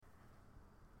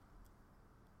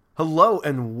Hello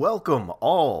and welcome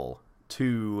all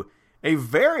to a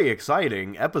very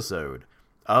exciting episode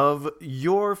of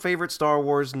your favorite Star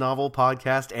Wars novel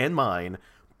podcast and mine,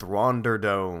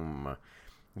 Thunderdome.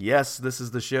 Yes, this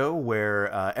is the show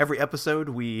where every episode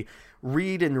we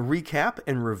read and recap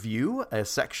and review a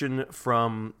section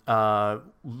from,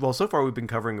 so far we've been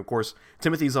covering, of course,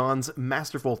 Timothy Zahn's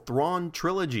masterful Thrawn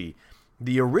trilogy,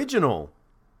 the original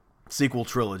sequel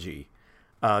trilogy,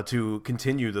 to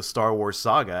continue the Star Wars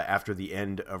saga after the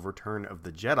end of Return of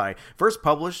the Jedi, first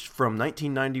published from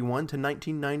 1991 to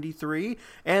 1993,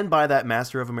 and by that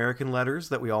master of American letters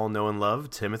that we all know and love,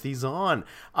 Timothy Zahn.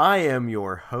 I am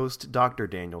your host, Dr.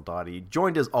 Daniel Doughty,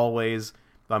 joined as always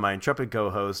by my intrepid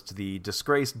co-host, the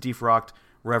disgraced, defrocked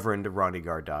Reverend Ronnie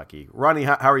Gardaki. Ronnie,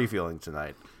 how are you feeling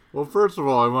tonight? Well, first of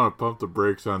all, I want to pump the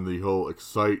brakes on the whole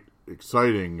exciting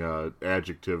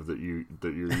adjective that you're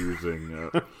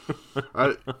using,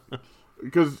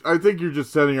 because I think you're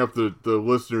just setting up the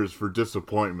listeners for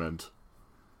disappointment.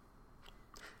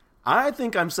 I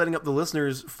think I'm setting up the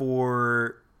listeners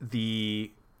for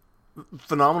the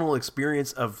phenomenal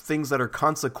experience of things that are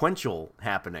consequential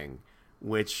happening,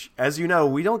 which, as you know,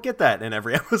 we don't get that in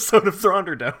every episode of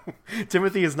Thunderdome.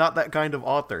 Timothy is not that kind of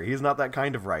author. He's not that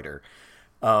kind of writer.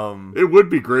 It would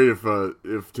be great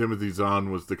if Timothy Zahn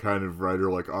was the kind of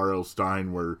writer like R.L.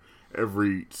 Stine, where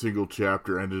every single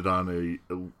chapter ended on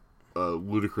a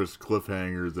ludicrous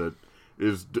cliffhanger that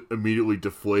is immediately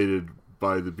deflated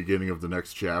by the beginning of the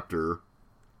next chapter.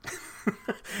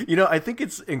 You know, I think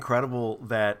it's incredible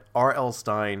that R.L.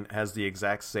 Stine has the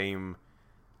exact same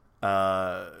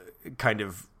kind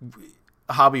of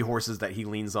hobby horses that he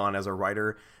leans on as a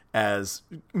writer as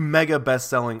mega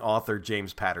best-selling author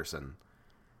James Patterson.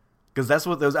 Because that's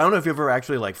what those... I don't know if you've ever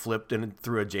actually flipped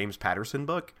through a James Patterson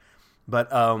book, but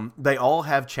they all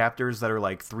have chapters that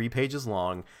are 3 pages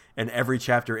long, and every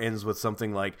chapter ends with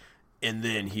something like, and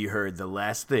then he heard the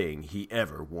last thing he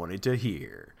ever wanted to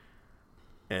hear.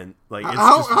 And it's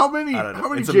how many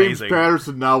it's James amazing.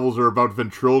 Patterson novels are about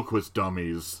ventriloquist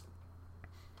dummies?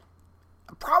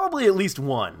 Probably at least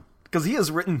one, because he has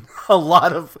written a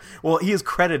lot of... Well, he is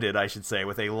credited, I should say,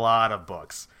 with a lot of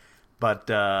books.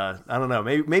 But I don't know.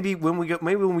 Maybe when we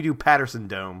do Patterson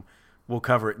Dome, we'll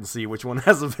cover it and see which one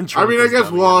has a ventriloquist. I mean, I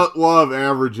guess law of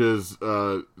averages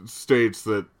states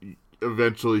that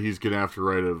eventually he's going to have to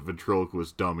write a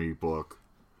ventriloquist dummy book.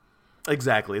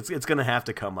 Exactly. It's going to have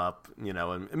to come up,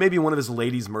 and maybe one of his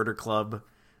Ladies Murder Club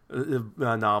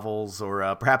novels,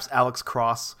 or perhaps Alex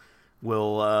Cross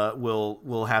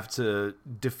will have to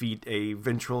defeat a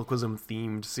ventriloquism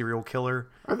themed serial killer.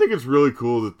 I think it's really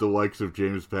cool that the likes of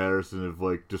James Patterson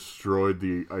have destroyed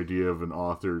the idea of an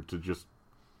author to just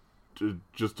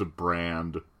a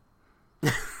brand.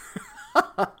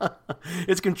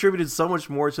 It's contributed so much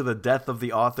more to the death of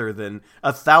the author than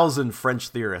 1,000 French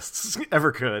theorists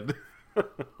ever could.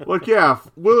 Yeah,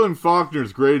 William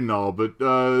Faulkner's great and all, but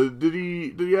did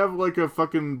he have a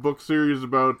fucking book series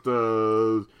about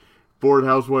bored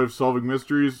housewives solving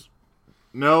mysteries?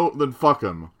 No? Then fuck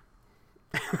him.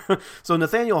 So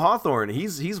Nathaniel Hawthorne,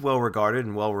 he's well regarded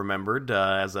and well remembered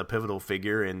as a pivotal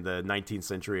figure in the 19th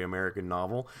century American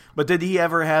novel. But did he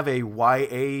ever have a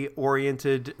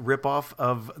YA-oriented ripoff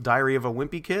of Diary of a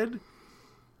Wimpy Kid?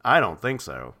 I don't think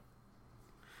so.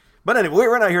 But anyway,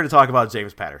 we're not here to talk about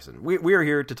James Patterson. We are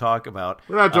here to talk about...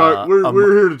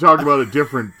 We're here to talk about a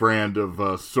different brand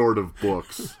of sort of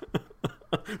books.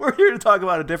 We're here to talk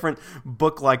about a different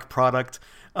book-like product,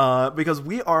 because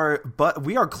we are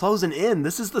closing in.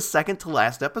 This is the second to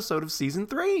last episode of season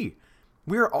 3.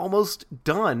 We are almost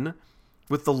done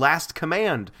with The Last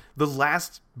Command, the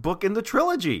last book in the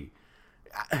trilogy.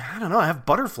 I don't know. I have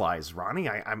butterflies, Ronnie.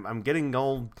 I'm getting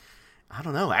all, I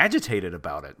don't know, agitated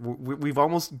about it. We've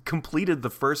almost completed the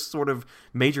first sort of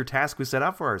major task we set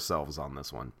out for ourselves on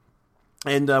this one.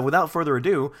 And without further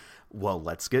ado, well,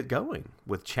 let's get going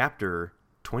with Chapter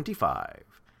 25.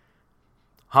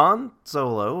 Han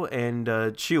Solo and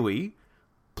Chewie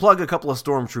plug a couple of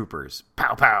stormtroopers,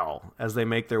 pow pow, as they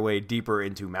make their way deeper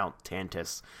into Mount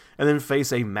Tantus, and then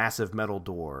face a massive metal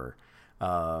door.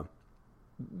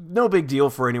 No big deal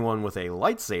for anyone with a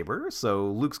lightsaber, so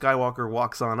Luke Skywalker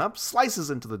walks on up, slices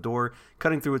into the door,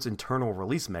 cutting through its internal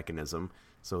release mechanism,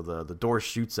 so the door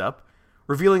shoots up,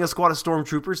 revealing a squad of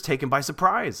stormtroopers taken by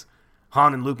surprise.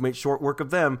 Han and Luke make short work of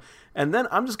them, and then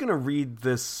I'm just going to read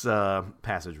this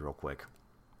passage real quick.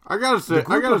 I gotta say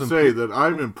that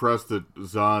I'm impressed that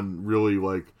Zahn really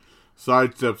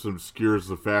sidesteps and obscures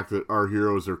the fact that our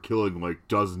heroes are killing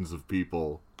dozens of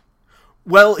people.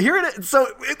 Well, here it is. So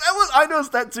I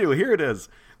noticed that too. Here it is.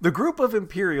 The group of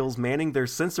Imperials manning their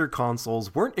sensor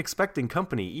consoles weren't expecting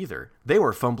company either. They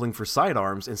were fumbling for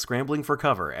sidearms and scrambling for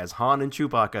cover as Han and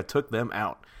Chewbacca took them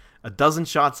out. A dozen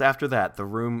shots after that, the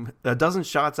room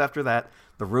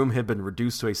had been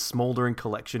reduced to a smoldering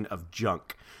collection of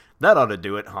junk. That ought to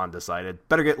do it, Han decided.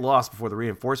 Better get lost before the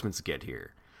reinforcements get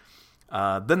here.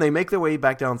 Then they make their way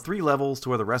back down 3 levels to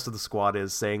where the rest of the squad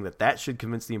is, saying that should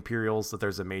convince the Imperials that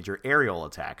there's a major aerial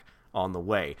attack on the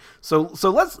way. So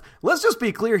let's just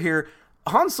be clear here.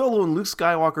 Han Solo and Luke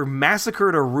Skywalker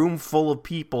massacred a room full of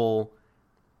people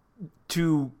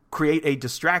to create a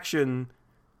distraction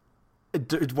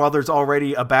while there's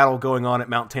already a battle going on at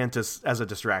Mount Tantus as a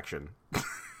distraction.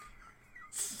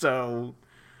 So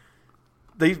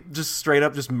they just straight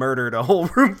up just murdered a whole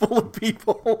room full of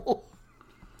people.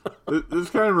 This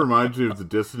kind of reminds me of the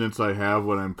dissonance I have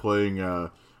when I'm playing.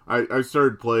 I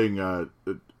started playing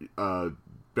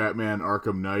Batman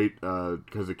Arkham Knight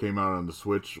because it came out on the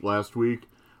Switch last week.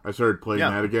 I started playing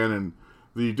that again, and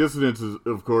the dissonance is,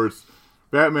 of course,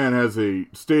 Batman has a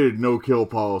stated no-kill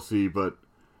policy, but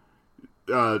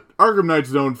Arkham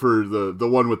Knight's known for the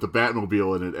one with the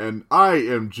Batmobile in it, and I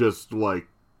am just, like,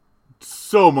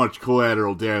 so much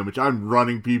collateral damage. I'm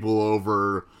running people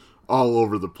over all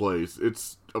over the place.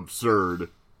 It's absurd.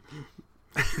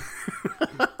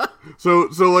 So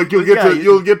like you'll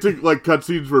get to like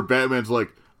cutscenes where Batman's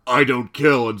like, I don't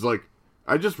kill, and it's like,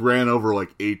 I just ran over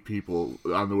like 8 people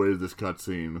on the way to this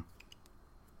cutscene.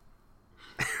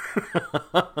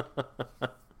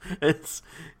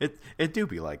 It do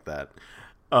be like that.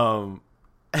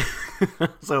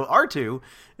 So R2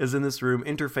 is in this room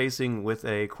interfacing with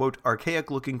a, quote,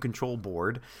 archaic-looking control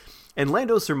board, and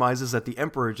Lando surmises that the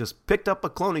Emperor just picked up a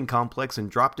cloning complex and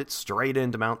dropped it straight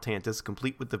into Mount Tantus,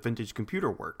 complete with the vintage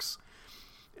computer works.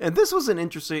 And this was an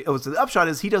interesting... the upshot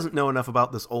is he doesn't know enough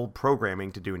about this old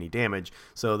programming to do any damage,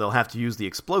 so they'll have to use the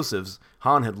explosives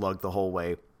Han had lugged the whole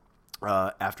way,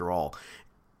 after all.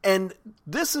 And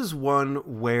this is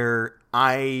one where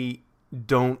I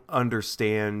don't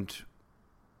understand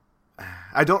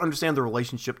the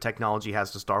relationship technology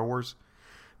has to Star Wars,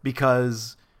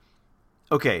 because,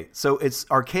 okay, so it's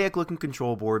archaic looking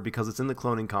control board because it's in the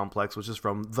cloning complex, which is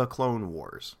from the Clone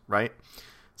Wars, right?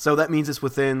 So that means it's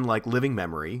within like living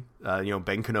memory.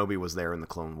 Ben Kenobi was there in the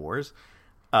Clone Wars,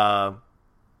 but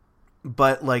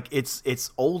like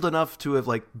it's old enough to have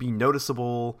like be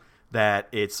noticeable that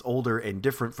it's older and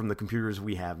different from the computers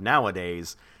we have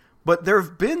nowadays. But there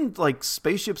have been, like,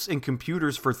 spaceships and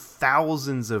computers for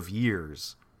thousands of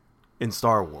years in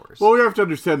Star Wars. Well, we have to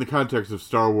understand the context of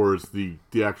Star Wars, the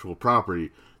actual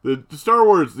property. The Star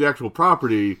Wars, the actual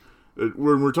property,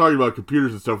 when we're talking about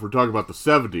computers and stuff, we're talking about the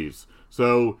 70s.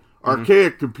 So,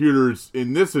 archaic computers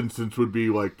in this instance would be,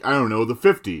 like, I don't know, the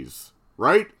 50s,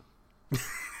 right?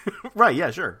 Right, yeah,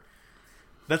 sure.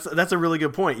 That's a really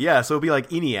good point. Yeah, so it'd be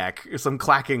like ENIAC, or some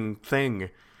clacking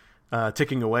thing.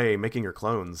 Ticking away, making your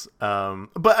clones.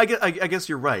 But I guess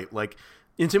you're right. Like,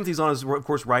 Timothy Zahn is, of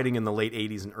course, writing in the late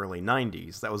 80s and early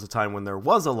 90s. That was a time when there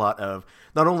was a lot of...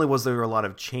 Not only was there a lot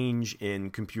of change in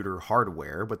computer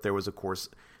hardware, but there was, of course,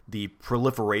 the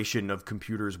proliferation of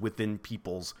computers within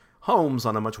people's homes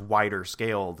on a much wider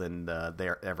scale than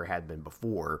there ever had been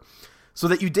before. So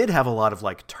that you did have a lot of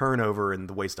like turnover in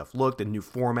the way stuff looked and new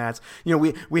formats. You know,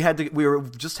 we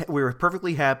were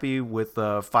perfectly happy with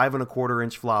 5.25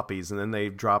 inch floppies, and then they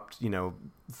dropped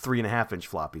 3.5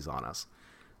 inch floppies on us.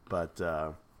 But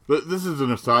this is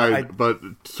an aside, but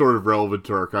sort of relevant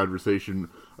to our conversation.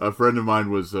 A friend of mine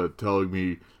was telling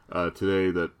me today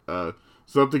that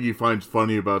something he finds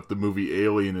funny about the movie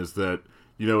Alien is that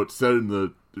it's set in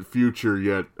the future,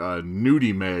 yet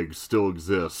nudie mags still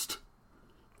exist.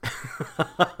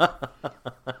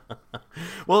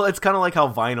 Well, it's kind of like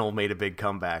how vinyl made a big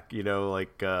comeback,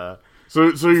 like so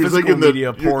you're thinking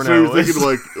media that porno. So you're thinking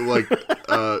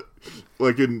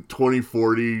like in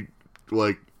 2040,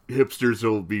 like hipsters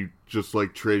will be just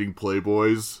like trading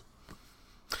Playboys.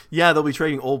 Yeah, they'll be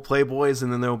trading old Playboys,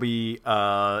 and then there'll be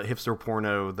hipster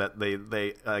porno that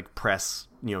they like press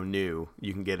new.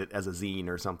 You can get it as a zine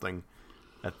or something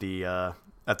at the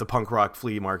punk rock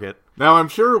flea market. Now I'm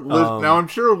sure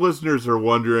listeners are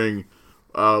wondering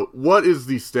what is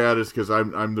the status, because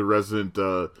I'm the resident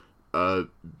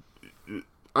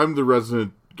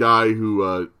guy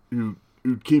who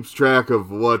keeps track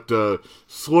of what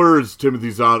slurs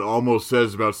Timothy Zahn almost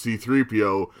says about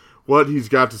C-3PO, what he's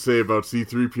got to say about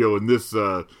C-3PO in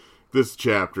this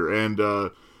chapter, and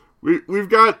we've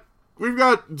got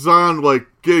Zahn like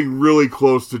getting really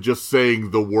close to just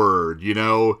saying the word,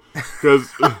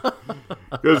 because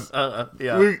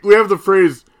we have the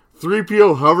phrase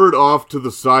 3PO hovered off to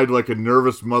the side like a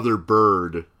nervous mother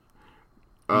bird.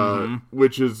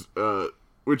 which is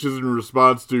in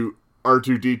response to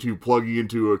R2-D2 plugging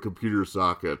into a computer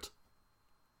socket.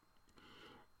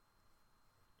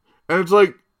 And it's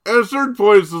like, at a certain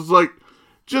point, it's just like,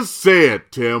 just say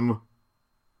it, Tim.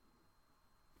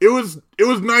 It was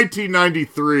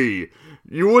 1993.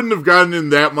 You wouldn't have gotten in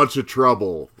that much of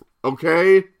trouble,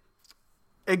 okay?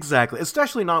 Exactly,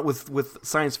 especially not with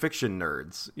science fiction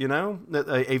nerds, you know?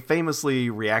 A famously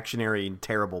reactionary and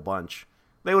terrible bunch.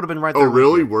 They would have been right there. Oh,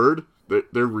 really? Word?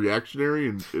 They're reactionary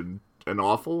and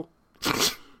awful?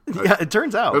 Yeah, it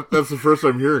turns out. That's the first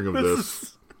I'm hearing of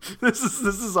this. This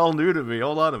is all new to me.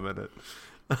 Hold on a minute.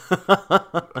 I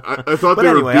thought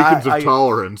they were beacons of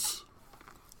tolerance.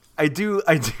 I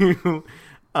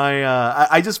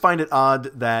just find it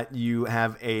odd that you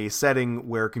have a setting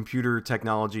where computer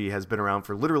technology has been around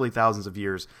for literally thousands of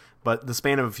years, but the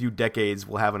span of a few decades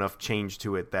will have enough change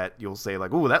to it that you'll say,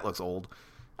 like, ooh, that looks old.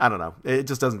 I don't know. It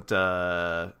just doesn't...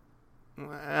 I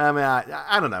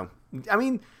don't know. I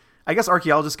mean, I guess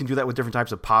archaeologists can do that with different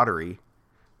types of pottery,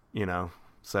 you know,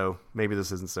 so maybe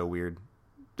this isn't so weird.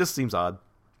 Just seems odd.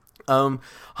 Han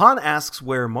asks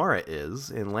where Mara is,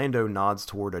 and Lando nods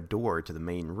toward a door to the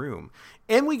main room.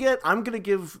 And I'm going to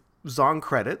give Zahn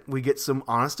credit, we get some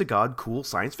honest-to-God cool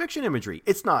science fiction imagery.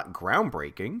 It's not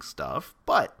groundbreaking stuff,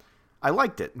 but I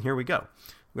liked it, and here we go.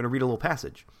 I'm going to read a little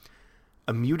passage.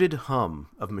 A muted hum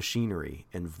of machinery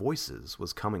and voices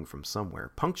was coming from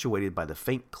somewhere, punctuated by the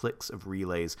faint clicks of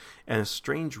relays and a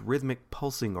strange rhythmic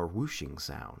pulsing or whooshing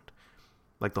sound.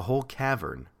 Like the whole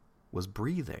cavern was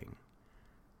breathing.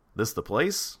 This the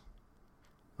place?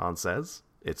 Han says.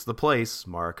 It's the place,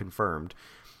 Mara confirmed.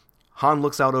 Han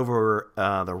looks out over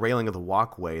the railing of the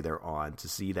walkway they're on to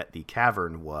see that the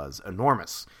cavern was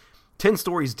enormous. 10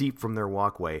 stories deep from their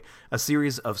walkway, a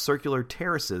series of circular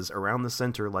terraces around the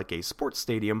center like a sports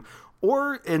stadium,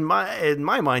 or, in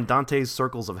my mind, Dante's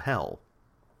circles of hell.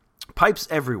 Pipes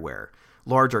everywhere.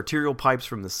 Large arterial pipes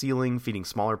from the ceiling, feeding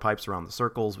smaller pipes around the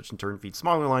circles, which in turn feed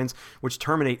smaller lines, which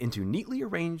terminate into neatly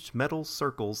arranged metal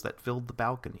circles that filled the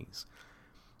balconies.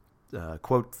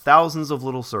 Quote, thousands of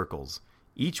little circles,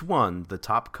 each one the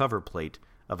top cover plate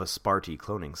of a Sparty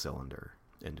cloning cylinder,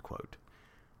 end quote.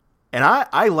 And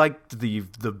I liked the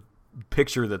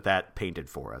picture that painted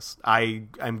for us.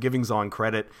 I'm giving Zahn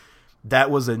credit.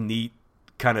 That was a neat,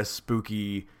 kind of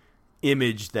spooky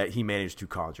image that he managed to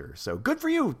conjure. So good for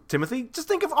you, Timothy. Just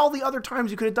think of all the other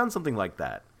times you could have done something like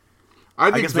that. I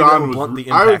think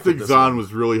Zahn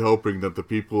was really hoping that the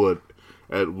people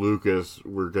at Lucas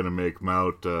were going to make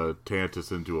Mount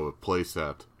Tantus into a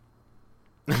playset.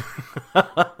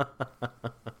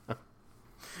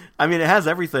 I mean, it has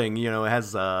everything. You know, it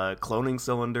has cloning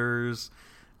cylinders,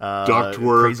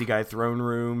 ductwork, crazy guy throne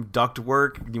room,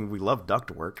 ductwork. We love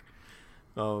ductwork.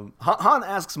 Han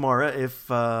asks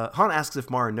if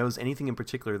Mara knows anything in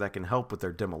particular that can help with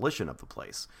their demolition of the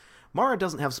place. Mara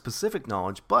doesn't have specific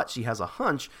knowledge, but she has a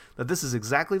hunch that this is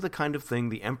exactly the kind of thing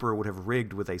the Emperor would have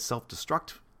rigged with a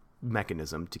self-destruct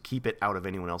mechanism to keep it out of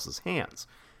anyone else's hands.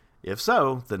 If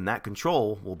so, then that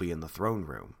control will be in the throne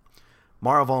room.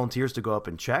 Mara volunteers to go up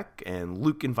and check, and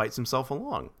Luke invites himself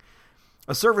along.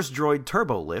 A service droid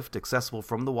turbo lift accessible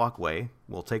from the walkway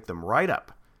will take them right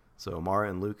up, so Mara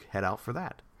and Luke head out for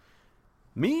that.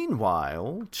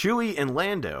 Meanwhile, Chewie and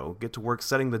Lando get to work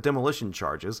setting the demolition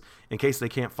charges in case they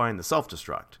can't find the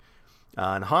self-destruct.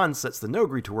 And Han sets the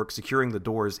Nogri to work securing the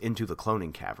doors into the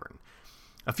cloning cavern.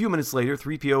 A few minutes later,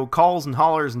 3PO calls and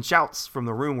hollers and shouts from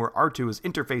the room where R2 is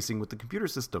interfacing with the computer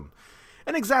system.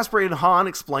 An exasperated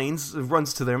Han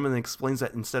runs to them and explains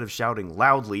that instead of shouting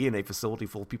loudly in a facility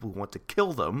full of people who want to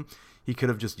kill them, he could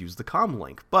have just used the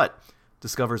comlink, but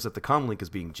discovers that the comlink is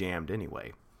being jammed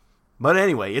anyway. But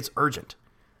anyway, it's urgent.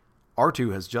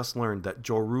 R2 has just learned that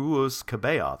Joruus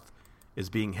Kabeoth is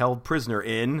being held prisoner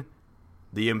in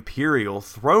the Imperial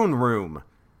Throne Room.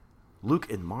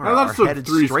 Luke and Mara are headed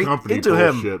straight into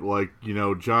him. Bullshit, like, you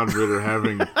know, John Ritter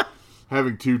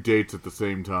having two dates at the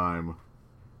same time.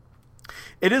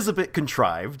 It is a bit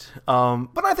contrived,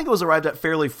 but I think it was arrived at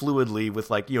fairly fluidly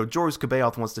with, like, you know, Joruus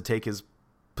Kabeoth wants to take his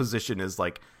position as,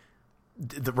 like,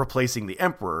 replacing the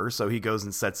Emperor, so he goes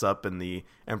and sets up in the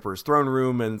Emperor's throne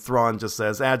room, and Thrawn just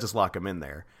says, just lock him in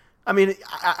there. I mean,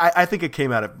 I think it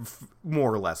came out of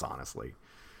more or less honestly.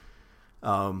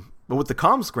 But with the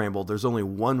comm scramble, there's only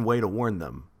one way to warn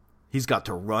them. He's got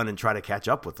to run and try to catch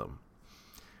up with them.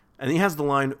 And he has the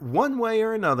line, one way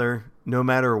or another, no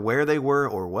matter where they were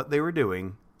or what they were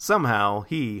doing, somehow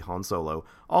he, Han Solo,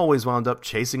 always wound up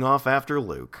chasing off after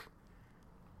Luke.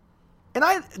 And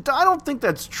I don't think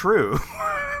that's true.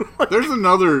 There's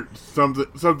another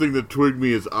something that twigged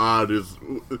me as odd is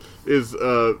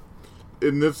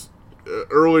in this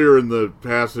earlier in the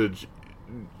passage,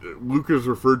 Luke is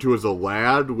referred to as a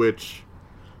lad, which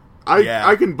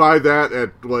I can buy that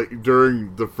at like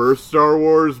during the first Star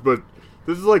Wars, but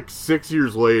this is like 6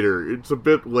 years later. It's a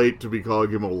bit late to be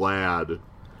calling him a lad.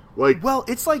 Like, well,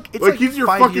 it's like he's your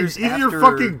your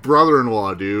fucking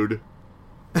brother-in-law, dude.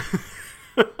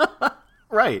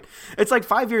 Right. It's like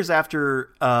 5 years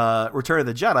after Return of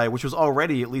the Jedi, which was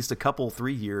already at least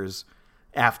 3 years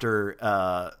after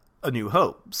A New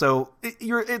Hope. So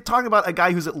you're talking about a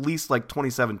guy who's at least like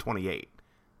 27, 28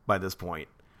 by this point.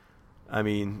 I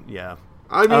mean, yeah.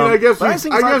 I mean, I guess he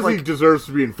deserves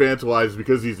to be infantilized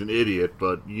because he's an idiot,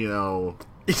 but, you know.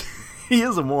 He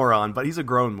is a moron, but he's a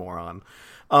grown moron.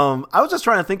 I was just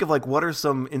trying to think of, like, what are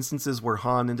some instances where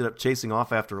Han ended up chasing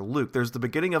off after Luke. There's the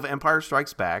beginning of Empire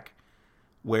Strikes Back,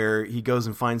 where he goes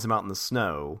and finds him out in the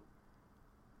snow.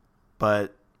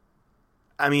 But,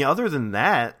 I mean, other than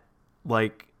that,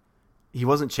 like, he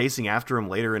wasn't chasing after him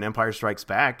later in Empire Strikes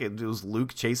Back. It was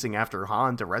Luke chasing after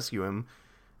Han to rescue him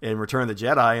in Return of the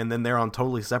Jedi, and then they're on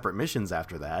totally separate missions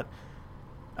after that.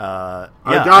 I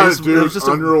got it, dude. It was just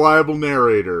unreliable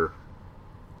narrator.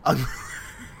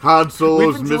 Han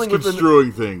Solo's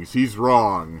misconstruing things. He's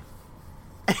wrong.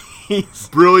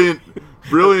 Brilliant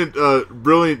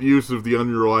use of the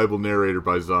unreliable narrator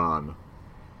by Zahn.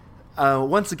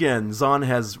 Once again, Zahn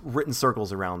has written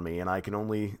circles around me, and I can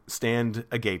only stand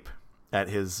agape at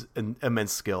his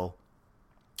immense skill.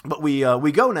 But we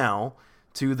go now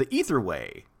to the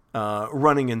Etherway,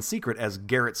 running in secret as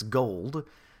Garrett's Gold,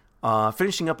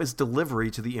 finishing up his delivery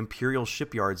to the Imperial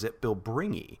shipyards at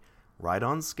Bilbringi, right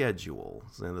on schedule.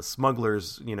 So the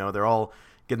smugglers, you know, they're all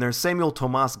getting there. Samuel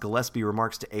Tomas Gillespie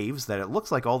remarks to Aves that it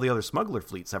looks like all the other smuggler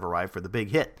fleets have arrived for the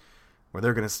big hit, where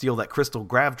they're going to steal that crystal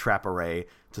grav trap array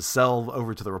to sell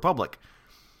over to the Republic.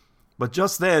 But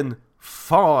just then,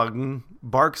 Fong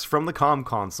barks from the comm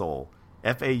console.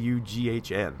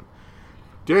 F-A-U-G-H-N.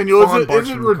 Daniel, is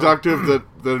it reductive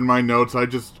that in my notes I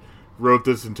just wrote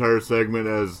this entire segment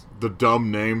as the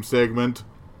dumb name segment?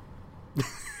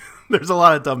 There's a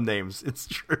lot of dumb names. It's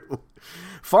true.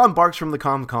 Fawn barks from the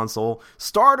comm console.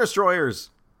 Star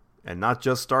Destroyers! And not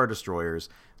just Star Destroyers.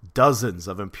 Dozens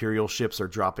of Imperial ships are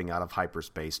dropping out of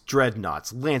hyperspace.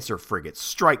 Dreadnoughts, Lancer frigates,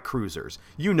 strike cruisers.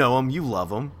 You know them. You love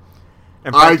them.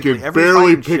 And I can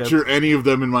barely picture any of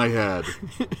them in my head.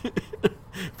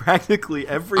 Practically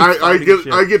every ship.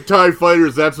 I get TIE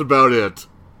fighters, that's about it.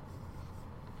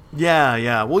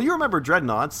 Yeah. Well, you remember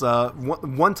Dreadnoughts.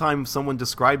 One time someone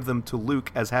described them to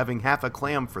Luke as having half a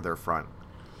clam for their front.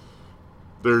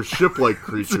 They're ship-like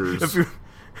creatures.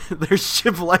 They're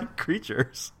ship-like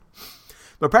creatures.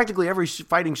 But practically every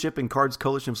fighting ship in Card's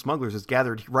coalition of smugglers is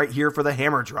gathered right here for the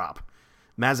hammer drop.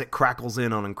 Mazak crackles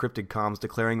in on encrypted comms,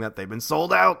 declaring that they've been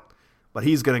sold out, but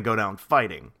he's going to go down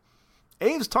fighting.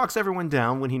 Aves talks everyone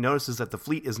down when he notices that the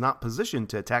fleet is not positioned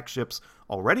to attack ships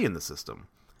already in the system.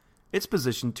 It's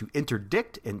positioned to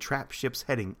interdict and trap ships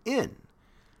heading in.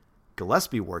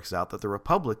 Gillespie works out that the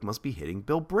Republic must be hitting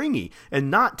Bilbringi and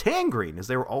not Tangrene, as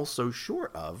they were all so sure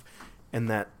of, and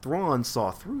that Thrawn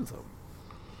saw through them.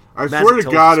 I swear to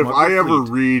God, if I ever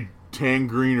read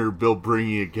Tangrene or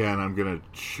Bilbringi again, I'm gonna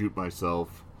shoot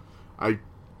myself. I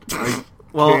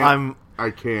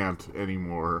can't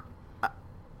anymore.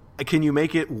 Can you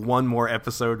make it one more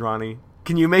episode, Ronnie?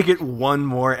 Can you make it one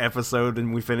more episode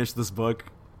and we finish this book?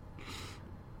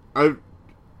 I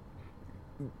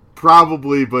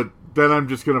probably, but then I'm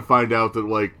just gonna find out that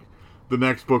like the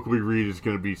next book we read is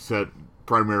gonna be set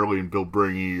primarily in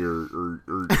Bilbringi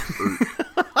or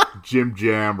Jim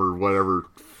Jam or whatever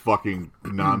fucking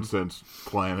nonsense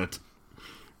planet.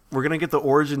 We're gonna get the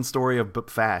origin story of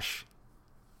Fash.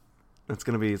 It's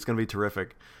gonna be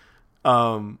terrific.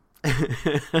 But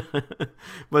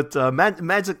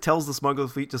Mazak tells the smuggler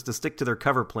fleet just to stick to their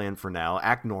cover plan for now,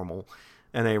 act normal,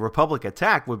 and a Republic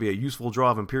attack would be a useful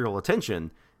draw of Imperial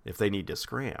attention if they need to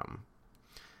scram.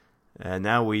 And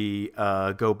now we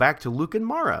go back to Luke and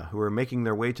Mara, who are making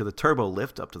their way to the turbo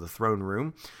lift up to the throne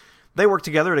room. They work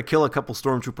together to kill a couple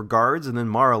stormtrooper guards, and then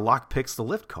Mara lockpicks the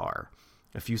lift car.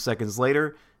 A few seconds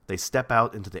later, they step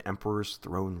out into the Emperor's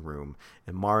throne room,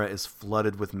 and Mara is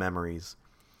flooded with memories.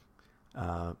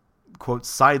 Quote,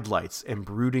 sidelights and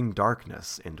brooding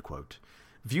darkness, end quote.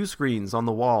 View screens on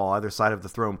the wall either side of the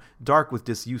throne, dark with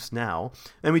disuse now.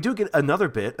 And we do get another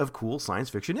bit of cool science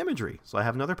fiction imagery, so I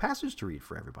have another passage to read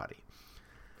for everybody.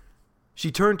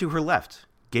 She turned to her left,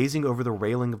 gazing over the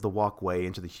railing of the walkway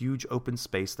into the huge open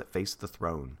space that faced the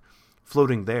throne.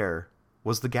 Floating there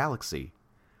was the galaxy.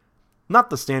 Not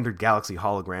the standard galaxy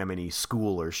hologram any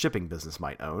school or shipping business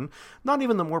might own, not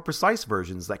even the more precise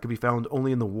versions that could be found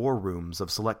only in the war rooms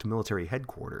of select military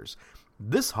headquarters.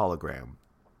 This hologram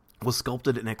was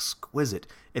sculpted in exquisite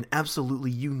and absolutely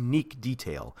unique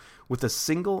detail, with a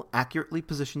single accurately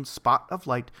positioned spot of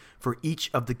light for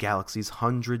each of the galaxy's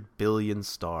 100 billion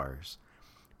stars.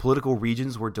 Political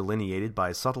regions were delineated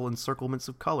by subtle encirclements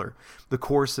of color: the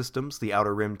core systems, the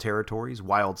outer rim territories,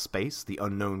 wild space, the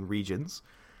unknown regions.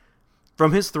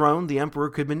 From his throne, the Emperor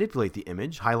could manipulate the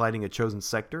image, highlighting a chosen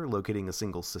sector, locating a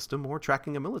single system, or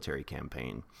tracking a military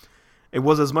campaign. It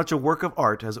was as much a work of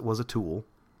art as it was a tool.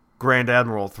 Grand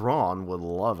Admiral Thrawn would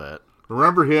love it.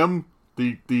 Remember him?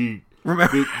 The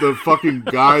fucking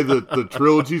guy that the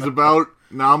trilogy's about,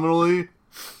 nominally?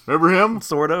 Remember him?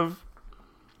 Sort of.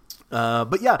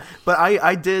 But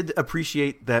I did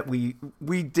appreciate that we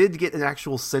did get an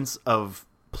actual sense of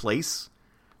place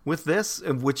with this,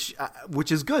 which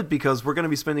is good, because we're going to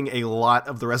be spending a lot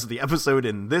of the rest of the episode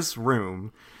in this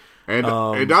room. And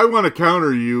I want to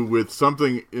counter you with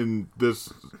something in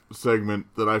this segment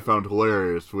that I found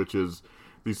hilarious, which is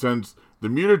the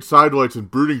muted sidelights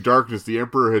and brooding darkness the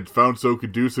Emperor had found so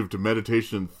conducive to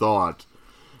meditation and thought.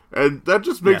 And that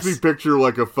just makes me picture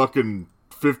like a fucking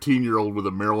 15-year-old with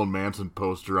a Marilyn Manson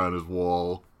poster on his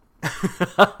wall.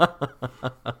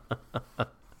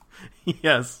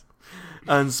 Yes.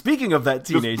 And speaking of that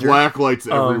teenager... Just black lights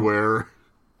everywhere.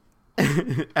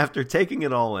 After taking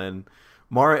it all in,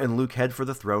 Mara and Luke head for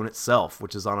the throne itself,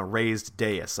 which is on a raised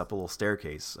dais up a little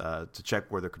staircase, to check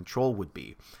where the control would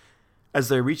be. As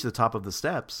they reach the top of the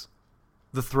steps,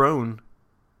 the throne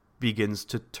begins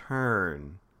to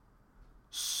turn.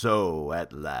 "So,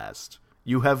 at last,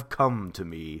 you have come to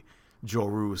me,"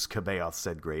 Jorus C'baoth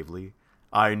said gravely.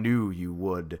 "I knew you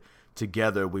would.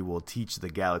 Together we will teach the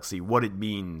galaxy what it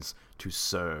means to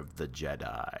serve the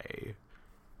Jedi."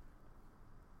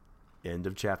 End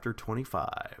of chapter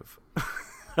 25.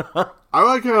 I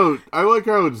like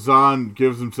how Zahn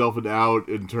gives himself an out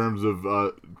in terms of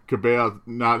C'baoth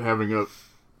not having a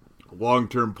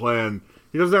long-term plan.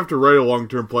 He doesn't have to write a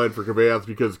long-term plan for C'baoth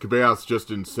because C'baoth's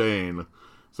just insane.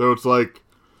 So it's like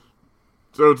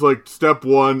step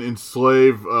 1,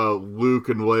 enslave Luke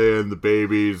and Leia and the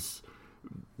babies.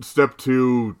 Step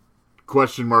 2,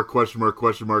 question mark, question mark,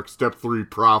 question mark. Step 3,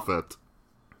 profit.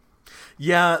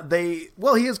 Yeah, he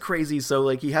is crazy, so,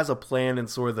 like, he has a plan in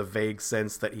sort of the vague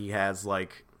sense that he has,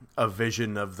 like, a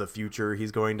vision of the future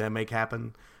he's going to make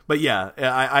happen. But yeah,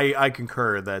 I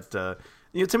concur that,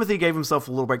 Timothy gave himself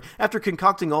a little break. After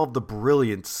concocting all of the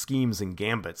brilliant schemes and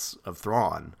gambits of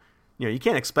Thrawn, you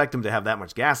can't expect him to have that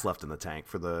much gas left in the tank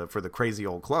for the crazy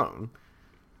old clone.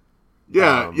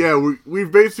 Yeah,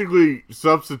 we've basically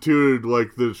substituted,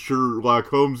 like, the Sherlock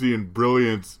Holmesian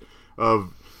brilliance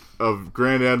of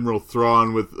Grand Admiral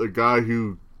Thrawn with a guy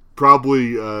who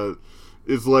probably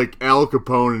is like Al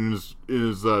Capone in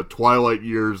his twilight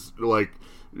years, like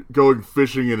going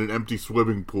fishing in an empty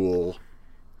swimming pool.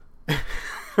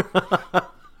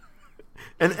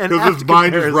 and because his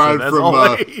mind is rotted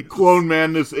from clone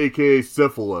madness, aka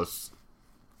syphilis.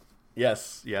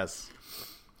 Yes.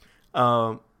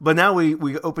 But now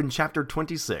we open chapter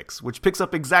 26, which picks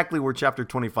up exactly where chapter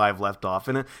 25 left off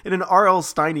in an R.L.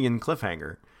 Steinian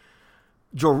cliffhanger.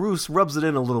 Jorus rubs it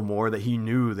in a little more that he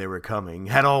knew they were coming,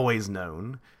 had always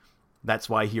known. That's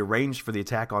why he arranged for the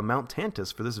attack on Mount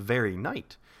Tantus for this very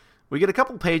night. We get a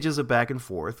couple pages of back and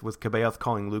forth, with C'baoth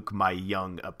calling Luke "my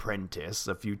young apprentice"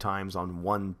 a few times on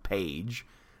one page.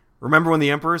 Remember when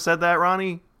the Emperor said that,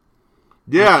 Ronnie?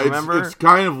 Yeah, it's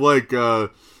kind of like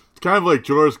Jorus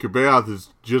C'baoth is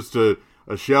just a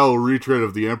shallow retread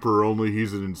of the Emperor, only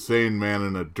he's an insane man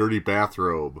in a dirty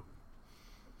bathrobe.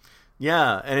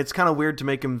 Yeah, and it's kind of weird to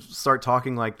make him start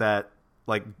talking like that,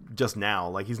 like, just now.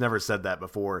 Like, he's never said that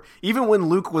before. Even when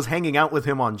Luke was hanging out with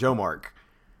him on Jomark.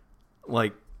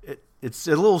 Like, it's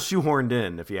a little shoehorned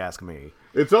in, if you ask me.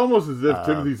 It's almost as if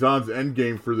Timothy Zahn's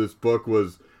endgame for this book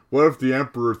was, what if the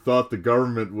Emperor thought the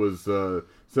government was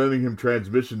sending him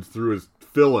transmissions through his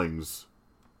fillings?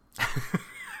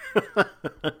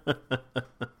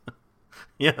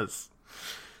 Yes.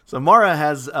 So Mara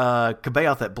has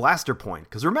C'baoth at blaster point,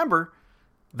 because remember,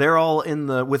 they're all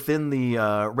within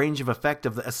the range of effect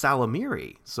of the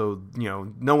Asalamiri, so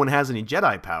no one has any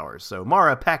Jedi powers. So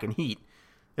Mara, packing heat,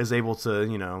 is able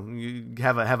to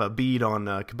have a bead on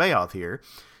C'baoth here,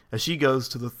 as she goes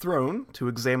to the throne to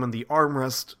examine the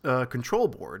armrest control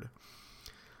board.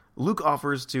 Luke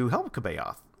offers to help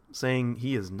C'baoth, saying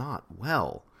he is not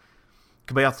well.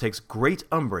 C'baoth takes great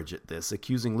umbrage at this,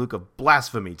 accusing Luke of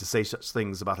blasphemy to say such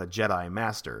things about a Jedi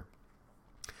Master.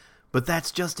 "But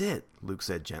that's just it," Luke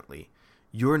said gently.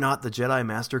 "You're not the Jedi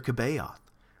Master C'baoth.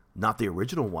 Not the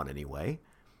original one, anyway.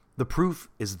 The proof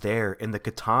is there in the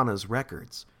Katana's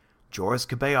records. Jorus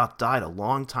C'baoth died a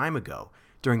long time ago,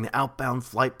 during the outbound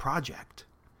flight project.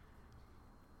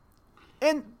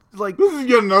 And, like... This is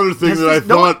yet another thing that I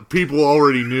thought people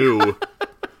already knew.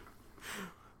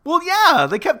 Well, yeah,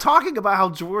 they kept talking about how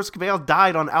Joruus C'baoth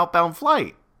died on outbound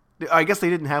flight. I guess they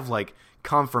didn't have, like,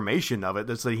 confirmation of it.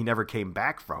 They said he never came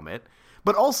back from it.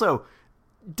 But also,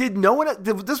 did no one...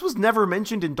 This was never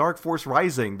mentioned in Dark Force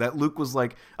Rising, that Luke was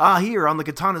like, here, on the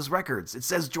Katana's records, it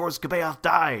says Joruus C'baoth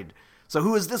died. So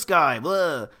who is this guy?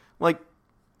 Blah. Like,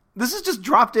 this is just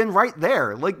dropped in right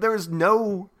there. Like, there's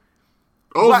no...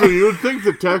 Also, you would think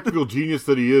the tactical genius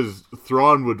that he is,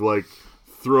 Thrawn would, like,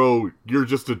 throw, "You're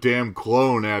just a damn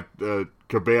clone" at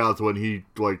C'baoth when he,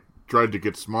 like, tried to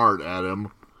get smart at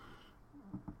him.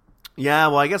 Yeah,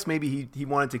 well, I guess maybe he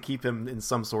wanted to keep him in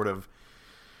some sort of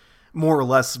more or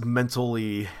less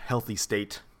mentally healthy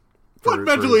state. What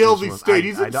mentally healthy state?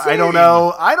 He's insane. I don't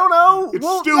know.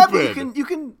 It's stupid. Yeah,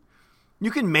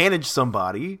 you can manage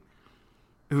somebody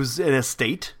who's in a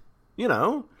state, you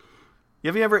know.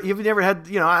 Have you ever had,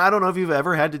 you know, I don't know if you've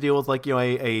ever had to deal with, like,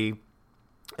 you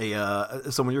know,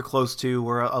 someone you're close to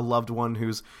or a loved one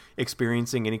who's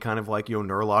experiencing any kind of, like, you know,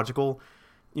 neurological,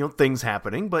 you know, things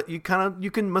happening, but you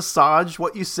can massage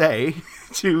what you say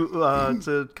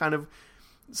to kind of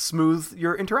smooth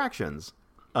your interactions.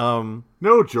 No,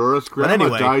 Joruus,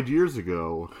 Grandma died years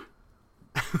ago.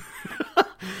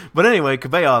 But anyway,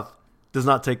 C'baoth does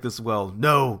not take this well.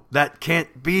 No, that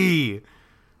can't be.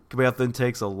 C'baoth then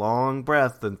takes a long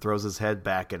breath and throws his head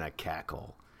back in a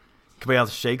cackle. C'baoth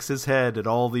shakes his head at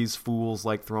all these fools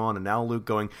like Thrawn and now Luke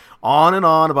going on and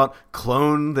on about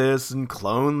clone this and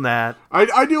clone that.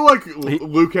 I do like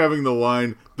Luke having the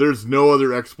line, "There's no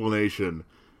other explanation."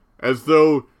 As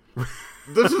though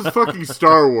this is fucking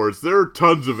Star Wars. There are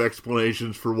tons of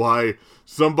explanations for why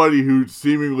somebody who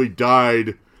seemingly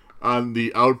died on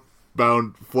the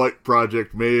outbound flight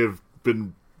project may have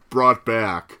been brought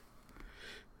back.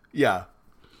 Yeah,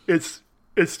 it's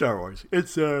Star Wars.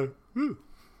 It's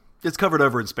covered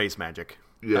over in space magic.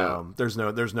 Yeah, there's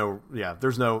no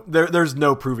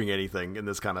proving anything in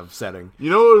this kind of setting. You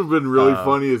know what would have been really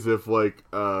funny is if like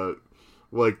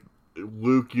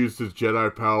Luke used his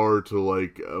Jedi power to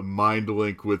like mind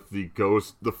link with the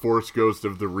Force ghost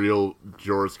of the real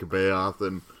Joruus C'baoth,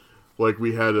 and like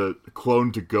we had a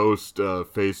clone to ghost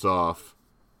face off.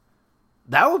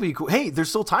 That would be cool. Hey, there's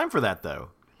still time for that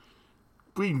though.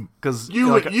 Because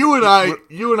you and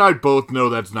I both know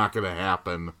that's not going to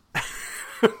happen.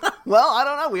 Well, I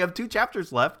don't know. We have 2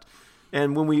 chapters left,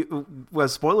 and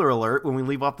spoiler alert, when we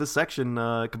leave off this section,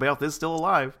 C'baoth is still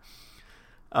alive.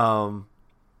 But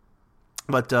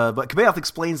C'baoth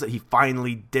explains that he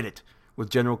finally did it. With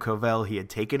General Covell, he had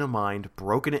taken a mind,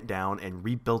 broken it down, and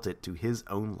rebuilt it to his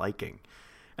own liking.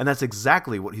 And that's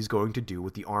exactly what he's going to do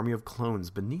with the army of clones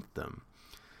beneath them.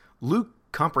 Luke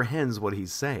comprehends what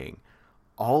he's saying.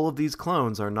 All of these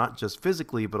clones are not just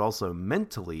physically, but also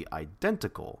mentally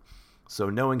identical. So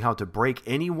knowing how to break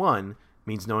any one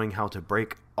means knowing how to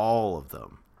break all of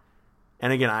them.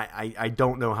 And again, I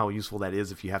don't know how useful that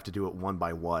is if you have to do it one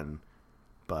by one.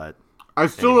 But I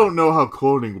still don't know how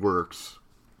cloning works.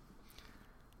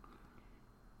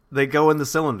 They go in the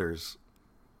cylinders.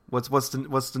 What's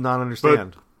to not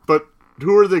understand? But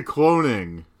who are they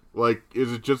cloning? Like,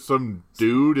 is it just some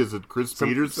dude? Is it Chris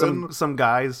Peterson? Some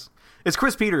guys. It's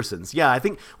Chris Peterson's. Yeah, I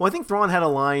think Thrawn had a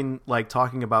line like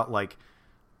talking about like,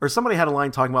 or somebody had a line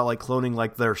talking about like cloning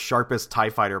like their sharpest TIE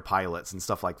fighter pilots and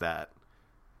stuff like that.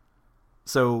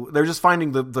 So they're just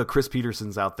finding the Chris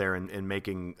Petersons out there and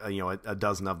making a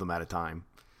dozen of them at a time.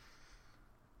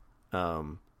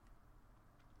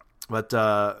 But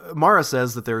Mara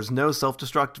says that there's no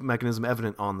self-destruct mechanism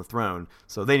evident on the throne,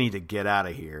 so they need to get out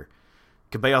of here.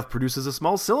 C'baoth produces a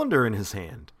small cylinder in his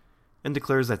hand and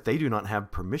declares that they do not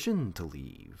have permission to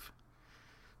leave.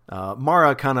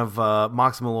 Mara kind of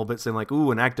mocks him a little bit, saying like,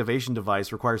 "Ooh, an activation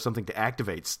device requires something to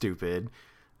activate, stupid."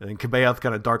 And C'baoth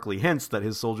kind of darkly hints that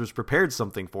his soldiers prepared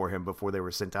something for him before they were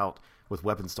sent out with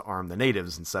weapons to arm the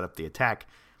natives and set up the attack,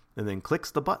 and then clicks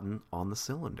the button on the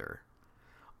cylinder.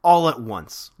 All at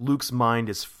once, Luke's mind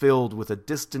is filled with a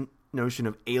distant notion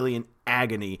of alien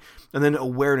agony, and then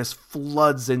awareness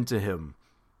floods into him.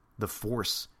 The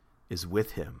Force is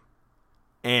with him.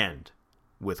 And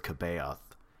with C'baoth.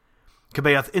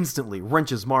 C'baoth instantly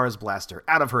wrenches Mara's blaster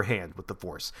out of her hand with the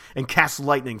Force and casts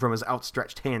lightning from his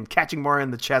outstretched hand, catching Mara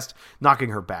in the chest, knocking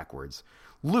her backwards.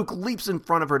 Luke leaps in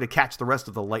front of her to catch the rest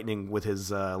of the lightning with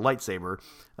his lightsaber,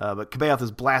 but C'baoth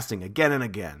is blasting again and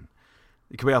again.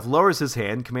 C'baoth lowers his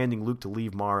hand, commanding Luke to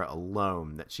leave Mara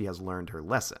alone, that she has learned her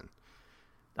lesson.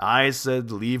 "I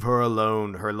said leave her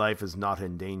alone, her life is not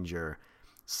in danger.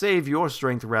 Save your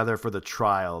strength rather for the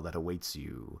trial that awaits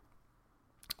you."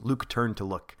 Luke turned to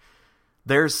look.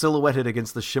 There, silhouetted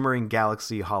against the shimmering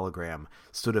galaxy hologram,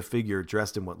 stood a figure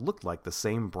dressed in what looked like the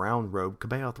same brown robe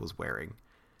Cabeoth was wearing.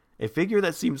 A figure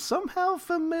that seemed somehow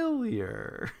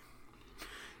familiar.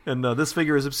 And this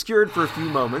figure is obscured for a few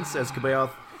moments as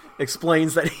Cabeoth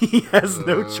explains that he has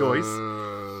no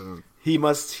choice. He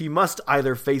must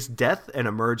either face death and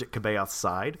emerge at Cabeoth's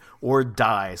side, or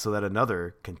die so that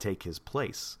another can take his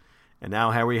place. And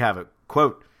now here we have it.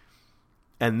 Quote,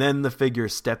 "And then the figure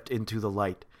stepped into the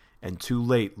light, and too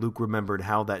late Luke remembered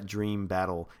how that dream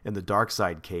battle in the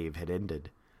Darkside cave had ended.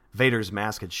 Vader's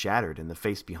mask had shattered, and the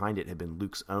face behind it had been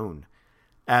Luke's own,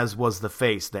 as was the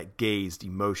face that gazed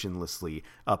emotionlessly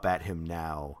up at him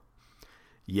now.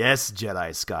 Yes, Jedi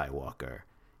Skywalker,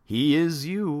 he is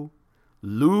you,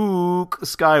 Luke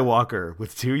Skywalker,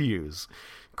 with 2 U's,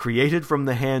 created from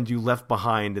the hand you left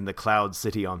behind in the Cloud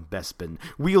City on Bespin,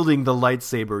 wielding the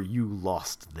lightsaber you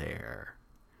lost there."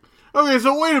 Okay,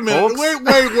 so wait a minute. Folks?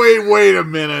 Wait a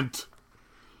minute.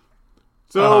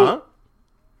 So,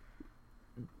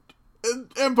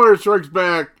 Empire Strikes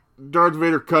Back, Darth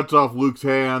Vader cuts off Luke's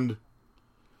hand.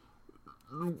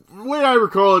 The way I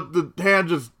recall it, the hand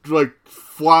just, like,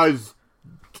 flies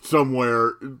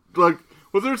somewhere. Like,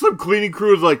 was there some cleaning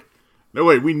crew who's like, no,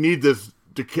 wait, we need this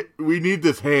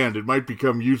hand. It might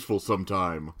become useful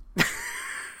sometime.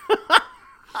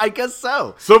 I guess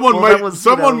so.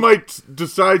 Someone might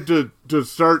decide to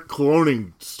start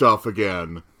cloning stuff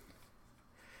again.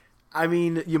 I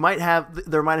mean, there might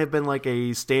have been like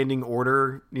a standing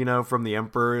order, from the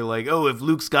Emperor, like, oh, if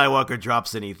Luke Skywalker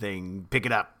drops anything, pick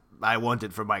it up. I want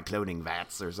it for my cloning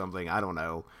vats or something. I don't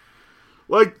know.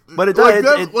 Like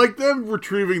them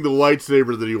retrieving the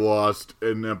lightsaber that he lost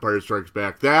in Empire Strikes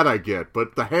Back, that I get.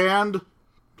 But the hand,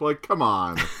 like, come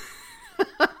on.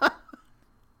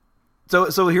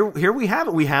 So here we have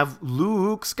it. We have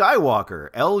Luke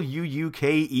Skywalker,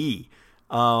 Luuke.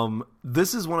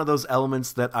 This is one of those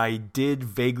elements that I did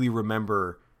vaguely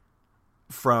remember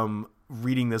from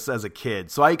reading this as a kid.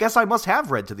 So I guess I must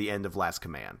have read to the end of Last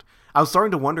Command. I was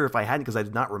starting to wonder if I hadn't, because I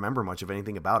did not remember much of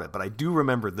anything about it, but I do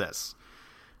remember this.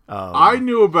 I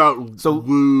knew about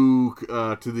Luke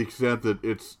to the extent that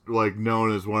it's like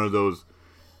known as one of those.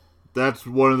 That's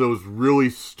one of those really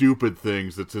stupid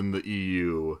things that's in the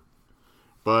EU.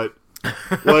 But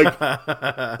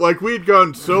like we had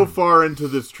gone so far into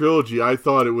this trilogy, I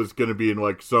thought it was going to be in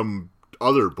like some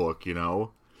other book,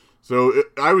 So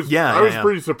I was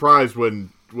pretty surprised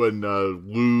when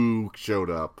Luke showed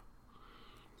up.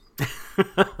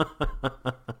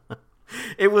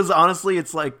 It was honestly,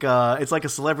 it's like a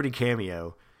celebrity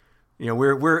cameo.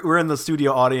 We're in the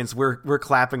studio audience. We're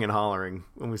clapping and hollering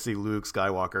when we see Luke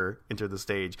Skywalker enter the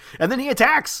stage, and then he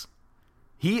attacks.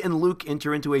 He and Luke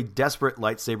enter into a desperate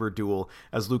lightsaber duel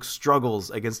as Luke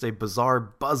struggles against a bizarre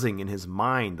buzzing in his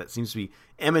mind that seems to be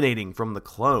emanating from the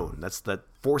clone. That's that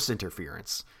force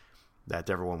interference that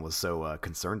everyone was so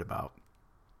concerned about.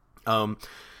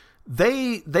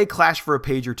 They clash for a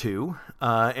page or two,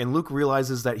 and Luke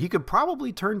realizes that he could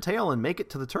probably turn tail and make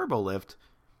it to the turbo lift,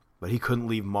 but he couldn't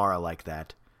leave Mara like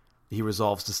that. He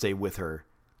resolves to stay with her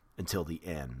until the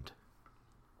end.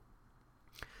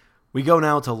 We go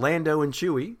now to Lando and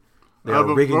Chewie. They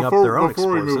are rigging up their own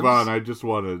explosives. Before we move on, I just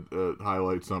want to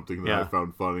highlight something that I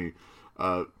found funny.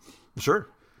 Sure.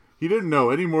 He didn't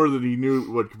know any more than he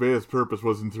knew what Cabeoth's purpose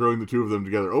was in throwing the two of them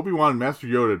together. Obi-Wan and Master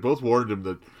Yoda had both warned him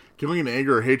that killing in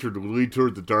anger or hatred would lead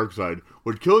toward the dark side.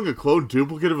 Would killing a clone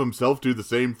duplicate of himself do the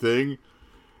same thing?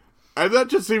 And that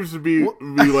just seems to be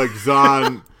like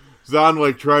Zahn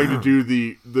like trying to do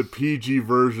the PG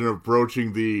version of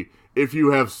broaching the, if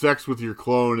you have sex with your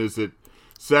clone, is it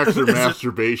sex or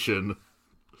masturbation?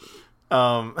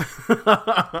 But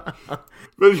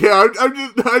yeah,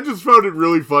 I just found it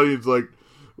really funny. It's like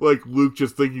Luke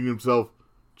just thinking to himself,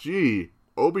 gee,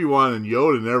 Obi-Wan and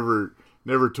Yoda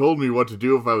never told me what to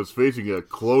do if I was facing a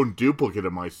clone duplicate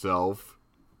of myself.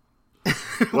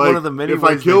 Like, one of the many if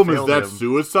ways I kill him, they is that failed him.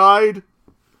 suicide?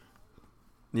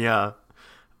 Yeah.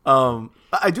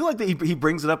 I do like that he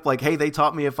brings it up like, hey, they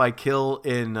taught me if I kill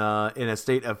in a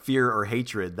state of fear or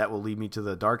hatred, that will lead me to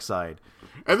the dark side.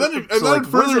 And then it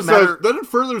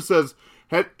further says,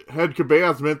 had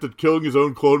Cabeoth meant that killing his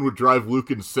own clone would drive Luke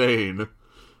insane.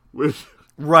 Which,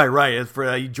 right.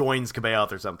 He joins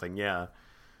Cabeoth or something, yeah.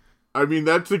 I mean,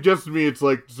 that suggests to me it's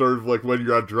like sort of like when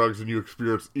you're on drugs and you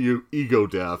experience ego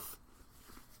death.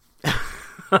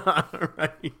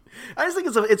 Right. I just think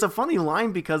it's a funny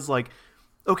line because, like,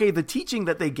 okay, the teaching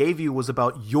that they gave you was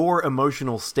about your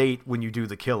emotional state when you do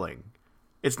the killing.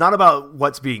 It's not about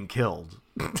what's being killed.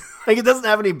 Like, it doesn't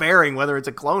have any bearing whether it's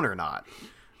a clone or not.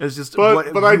 It's just,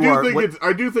 but I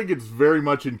do think it's very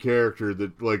much in character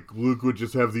that like Luke would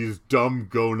just have these dumb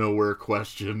go nowhere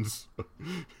questions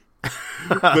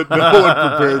that no one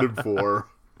prepared him for.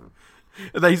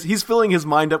 He's filling his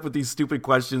mind up with these stupid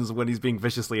questions when he's being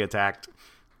viciously attacked.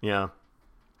 Yeah.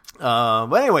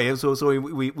 But anyway, so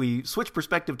we switch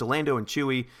perspective to Lando and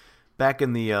Chewie back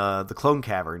in the clone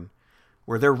cavern,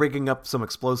 where they're rigging up some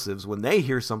explosives when they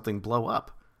hear something blow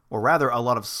up, or rather a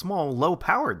lot of small,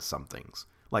 low-powered somethings,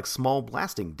 like small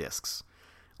blasting discs.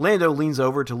 Lando leans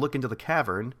over to look into the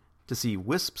cavern to see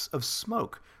wisps of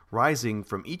smoke rising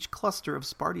from each cluster of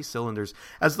Sparty cylinders,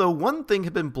 as though one thing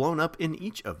had been blown up in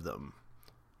each of them.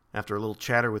 After a little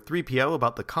chatter with 3PO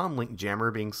about the comlink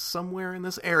jammer being somewhere in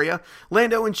this area,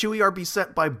 Lando and Chewie are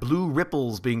beset by blue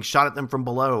ripples being shot at them from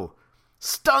below.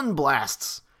 Stun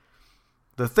blasts!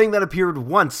 The thing that appeared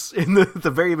once in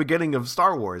the very beginning of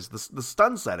Star Wars, the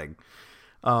stun setting.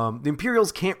 The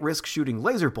Imperials can't risk shooting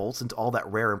laser bolts into all that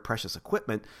rare and precious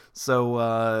equipment, so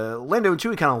Lando and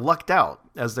Chewie kind of lucked out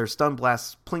as their stun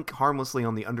blasts plink harmlessly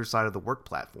on the underside of the work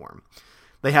platform.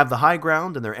 They have the high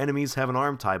ground, and their enemies have an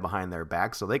arm tied behind their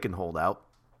back so they can hold out.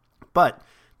 But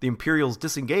the Imperials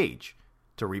disengage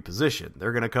to reposition.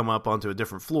 They're going to come up onto a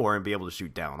different floor and be able to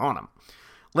shoot down on them.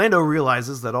 Lando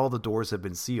realizes that all the doors have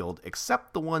been sealed,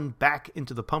 except the one back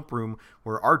into the pump room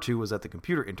where R2 was at the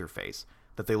computer interface,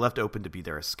 that they left open to be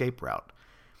their escape route.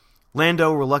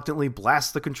 Lando reluctantly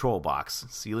blasts the control box,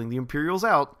 sealing the Imperials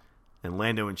out, and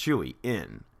Lando and Chewie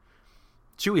in.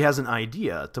 Chewie has an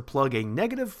idea to plug a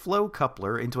negative flow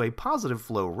coupler into a positive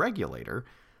flow regulator,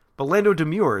 but Lando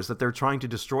demurs that they're trying to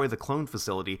destroy the clone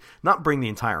facility, not bring the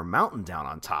entire mountain down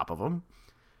on top of them.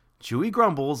 Chewie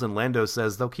grumbles, and Lando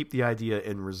says they'll keep the idea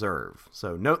in reserve.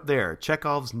 So note there,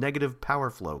 Chekhov's negative power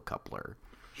flow coupler.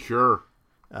 Sure.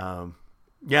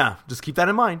 Yeah, just keep that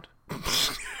in mind.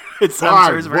 It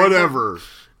sounds whatever.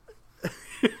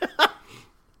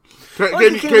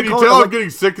 Can you tell I'm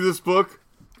getting sick of this book?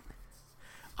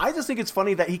 I just think it's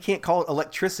funny that he can't call it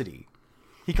electricity.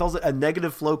 He calls it a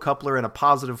negative flow coupler and a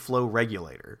positive flow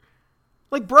regulator.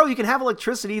 Like, bro, you can have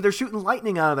electricity. They're shooting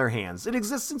lightning out of their hands. It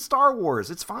exists in Star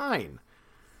Wars. It's fine.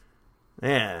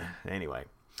 Anyway.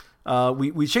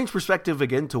 We change perspective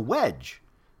again to Wedge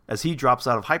as he drops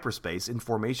out of hyperspace in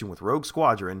formation with Rogue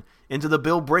Squadron into the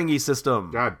Bill Bringy system.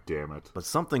 God damn it. But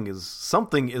something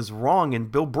is wrong in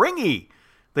Bill Bringy.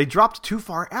 They dropped too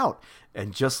far out,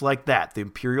 and just like that, the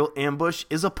Imperial ambush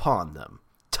is upon them.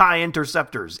 TIE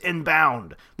interceptors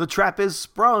inbound. The trap is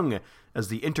sprung as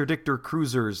the interdictor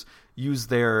cruisers use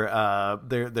their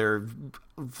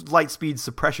light speed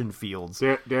suppression fields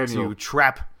to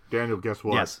trap. Daniel, guess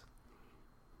what? Yes.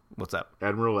 What's up?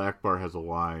 Admiral Akbar has a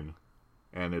line,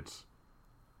 and it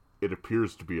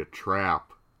appears to be a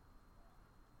trap.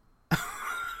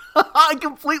 I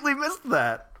completely missed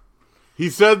that. He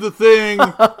said the thing.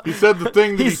 He said the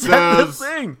thing that he says.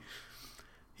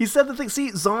 He said the thing.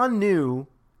 See, Zahn knew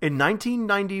in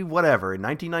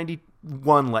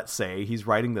 1991, let's say, he's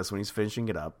writing this when he's finishing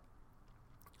it up,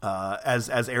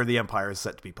 as Heir of the Empire is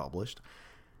set to be published.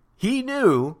 He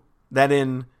knew that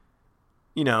in,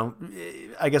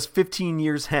 I guess 15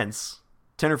 years hence,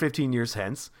 10 or 15 years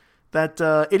hence, that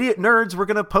idiot nerds were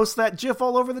going to post that GIF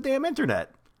all over the damn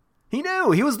internet. He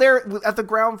knew. He was there at the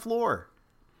ground floor.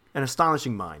 An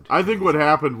astonishing mind. I think what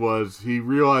happened was he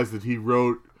realized that he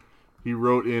wrote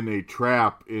in a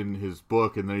trap in his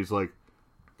book, and then he's like,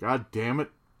 God damn it,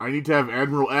 I need to have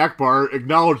Admiral Akbar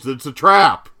acknowledge that it's a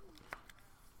trap.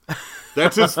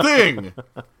 That's his thing.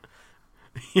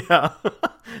 Yeah.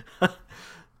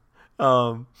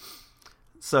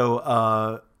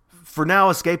 So, for now,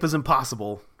 escape is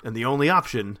impossible, and the only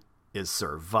option is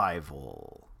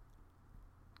survival.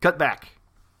 Cut back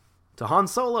to Han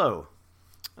Solo.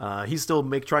 He's still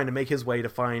trying to make his way to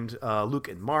find Luke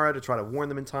and Mara to try to warn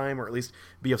them in time, or at least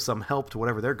be of some help to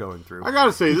whatever they're going through. I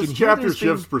gotta say, this chapter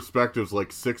shifts perspectives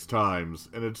like 6 times,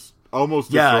 and it's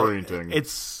almost disorienting.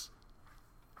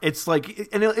 It's like,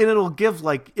 and it'll give,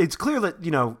 like, it's clear that,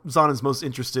 Zahn is most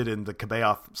interested in the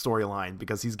Kabeoth storyline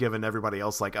because he's given everybody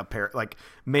else like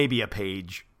maybe a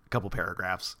page, a couple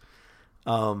paragraphs.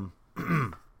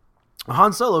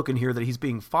 Han Solo can hear that he's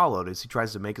being followed as he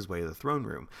tries to make his way to the throne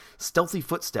room. Stealthy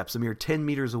footsteps a mere 10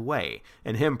 meters away,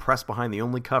 and him pressed behind the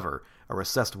only cover, a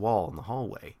recessed wall in the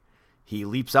hallway. He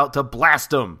leaps out to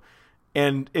blast him,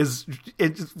 and it's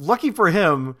lucky for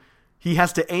him, he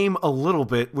has to aim a little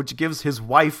bit, which gives his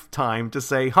wife time to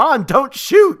say, Han, don't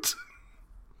shoot!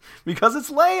 Because it's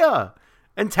Leia,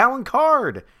 and Talon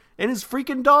Card, and his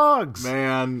freaking dogs.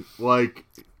 Man, like...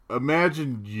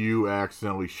 Imagine you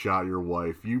accidentally shot your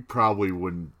wife. You probably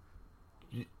wouldn't.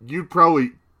 You'd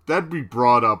probably that'd be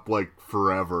brought up like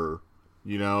forever,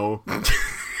 you know.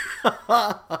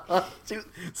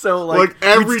 So like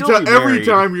every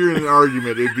time you're in an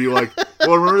argument, it'd be like,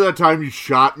 well, remember that time you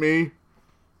shot me?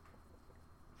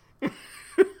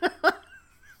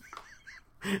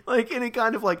 Like any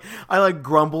kind of like, I like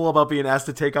grumble about being asked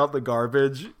to take out the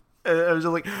garbage. And I was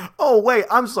just like, oh wait,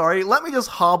 I'm sorry. Let me just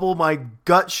hobble my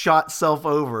gut shot self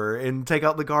over and take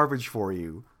out the garbage for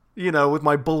you. You know, with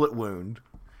my bullet wound.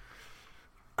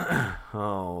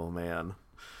 Oh man,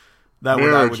 I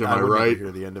would never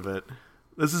hear the end of it.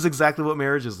 This is exactly what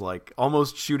marriage is like.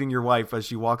 Almost shooting your wife as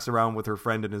she walks around with her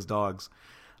friend and his dogs.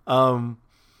 Luke's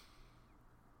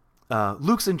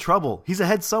in trouble. He's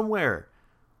ahead somewhere.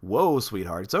 Whoa,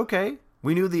 sweetheart, it's okay.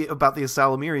 We knew about the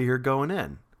Asalamiri here going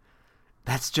in.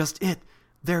 That's just it.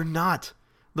 They're not.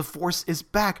 The Force is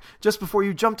back just before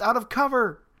you jumped out of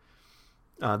cover.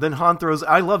 Then Han throws,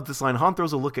 I love this line, Han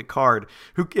throws a look at Card,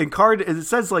 Card, it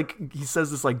says like, he says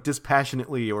this like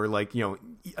dispassionately or like, you know,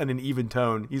 in an even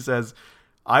tone. He says,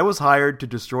 I was hired to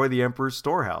destroy the Emperor's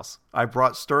storehouse. I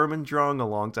brought Sturm and Drung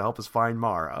along to help us find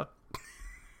Mara.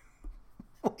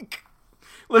 Like,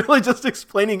 literally just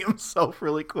explaining himself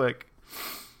really quick.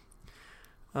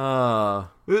 This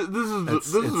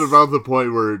is about the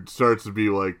point where it starts to be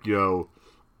like, you know,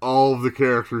 all of the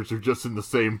characters are just in the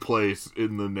same place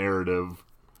in the narrative.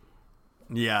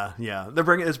 Yeah.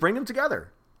 It's bringing them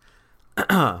together.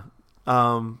 Well,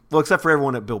 except for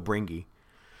everyone at Bill Bringy.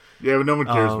 Yeah, but no one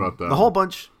cares about that. The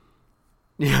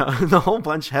whole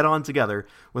bunch head on together,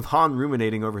 with Han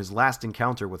ruminating over his last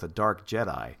encounter with a dark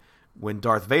Jedi, when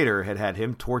Darth Vader had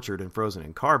him tortured and frozen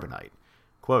in carbonite.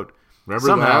 Quote,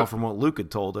 somehow from what Luke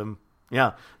had told him,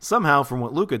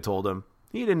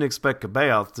 he didn't expect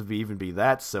Cabeoth to even be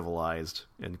that civilized,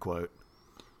 end quote.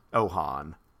 Oh,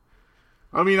 Han.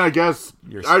 I mean, I guess,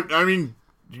 I mean,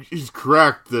 he's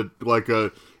correct that, like,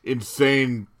 a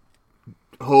insane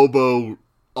hobo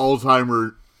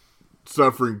Alzheimer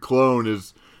suffering clone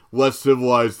is less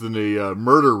civilized than a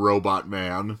murder robot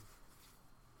man.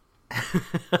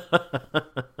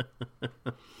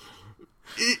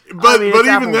 But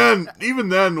even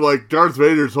then, like, Darth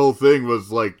Vader's whole thing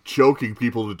was like choking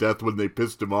people to death when they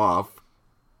pissed him off.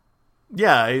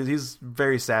 Yeah, he's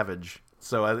very savage.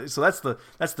 So that's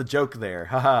the joke there.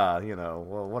 Haha, you know,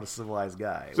 well, what a civilized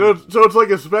guy. So it's like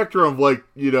a spectrum of, like,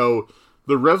 you know,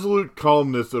 the resolute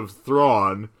calmness of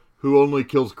Thrawn, who only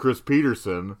kills Chris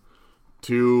Peterson,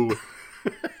 to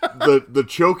the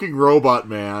choking robot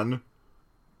man,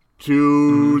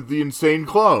 to the insane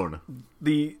clone.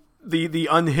 The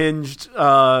unhinged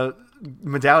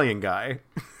medallion guy.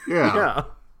 Yeah.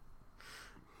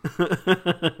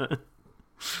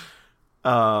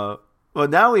 Well,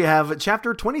 now we have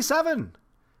chapter 27,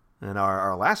 and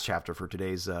our last chapter for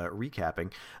today's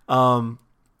recapping. And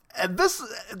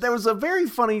there was a very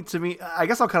funny to me. I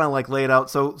guess I'll kind of like lay it out.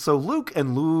 So Luke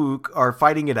and Luke are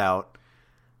fighting it out,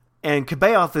 and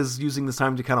Cabeoth is using this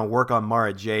time to kind of work on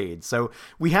Mara Jade. So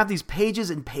we have these pages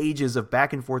and pages of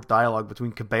back and forth dialogue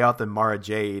between Cabeoth and Mara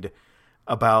Jade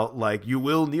about, like, you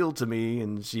will kneel to me,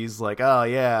 and she's like, oh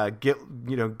yeah, get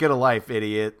a life,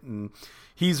 idiot. And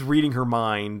he's reading her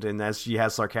mind, and as she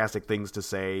has sarcastic things to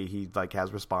say, he like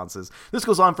has responses. This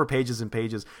goes on for pages and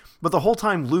pages, but the whole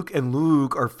time Luke and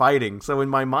Luke are fighting. So in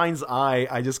my mind's eye,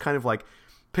 I just kind of like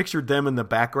pictured them in the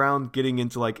background getting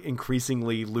into like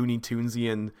increasingly Looney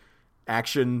Tunesian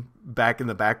action back in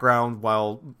the background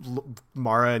while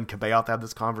Mara and Cabeoth have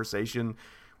this conversation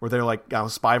where they're like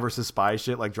spy versus spy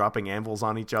shit, like dropping anvils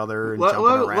on each other and jumping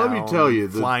around. Let me tell you,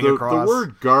 the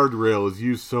word guardrail is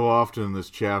used so often in this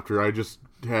chapter. I just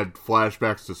had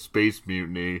flashbacks to Space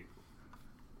Mutiny.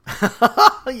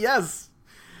 Yes.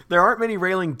 There aren't many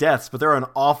railing deaths, but there are an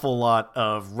awful lot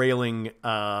of railing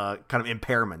kind of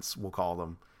impairments, we'll call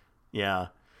them. Yeah.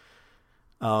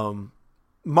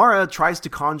 Mara tries to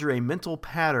conjure a mental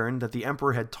pattern that the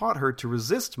Emperor had taught her to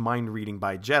resist mind-reading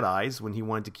by Jedis when he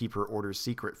wanted to keep her orders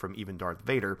secret from even Darth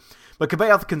Vader. But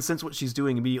Cabeoth can sense what she's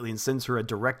doing immediately and sends her a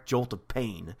direct jolt of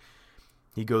pain.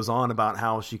 He goes on about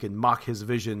how she can mock his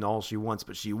vision all she wants,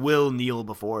 but she will kneel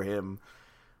before him.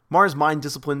 Mara's mind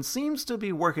discipline seems to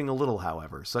be working a little,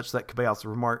 however, such that Cabeoth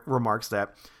remarks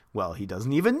that, well, he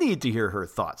doesn't even need to hear her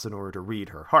thoughts in order to read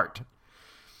her heart.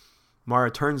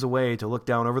 Mara turns away to look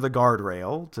down over the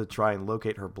guardrail to try and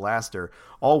locate her blaster,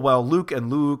 all while Luke and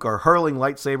Luke are hurling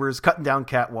lightsabers, cutting down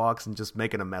catwalks, and just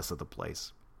making a mess of the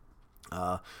place.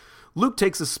 Luke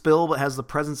takes a spill but has the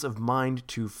presence of mind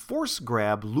to force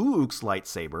grab Luke's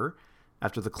lightsaber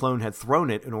after the clone had thrown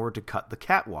it in order to cut the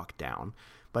catwalk down,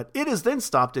 but it is then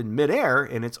stopped in midair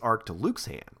in its arc to Luke's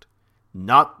hand.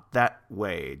 Not that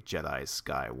way, Jedi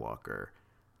Skywalker.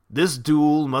 This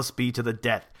duel must be to the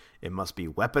death. It must be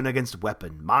weapon against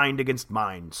weapon, mind against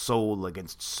mind, soul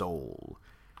against soul.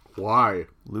 Why?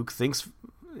 Luke thinks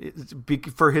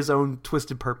for his own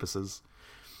twisted purposes.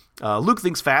 Luke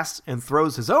thinks fast and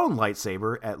throws his own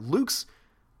lightsaber at Luke's,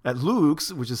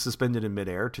 which is suspended in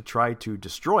midair, to try to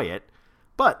destroy it.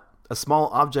 But a small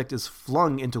object is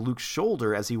flung into Luke's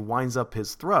shoulder as he winds up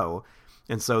his throw,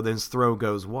 and so then his throw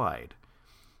goes wide.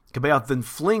 C'baoth then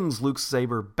flings Luke's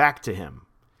saber back to him,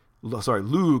 which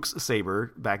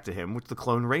the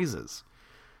clone raises.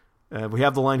 We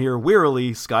have the line here,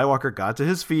 wearily, Skywalker got to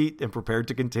his feet and prepared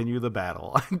to continue the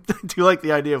battle. I do like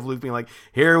the idea of Luke being like,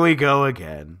 here we go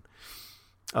again.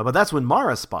 But that's when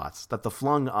Mara spots that the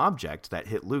flung object that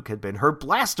hit Luke had been her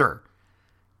blaster.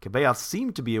 C'baoth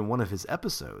seemed to be in one of his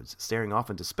episodes, staring off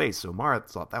into space, so Mara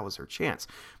thought that was her chance.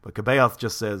 But C'baoth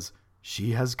just says,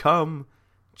 she has come,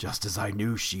 just as I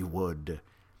knew she would.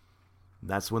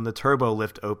 That's when the turbo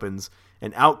lift opens,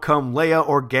 and out come Leia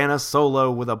Organa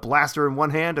Solo with a blaster in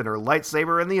one hand and her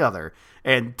lightsaber in the other.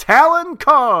 And Talon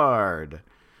Card!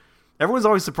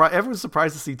 Everyone's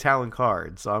surprised to see Talon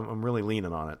Card, so I'm really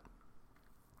leaning on it.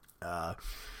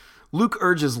 Luke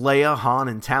urges Leia, Han,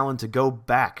 and Talon to go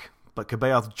back, but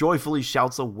C'baoth joyfully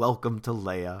shouts a welcome to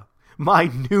Leia. My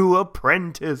new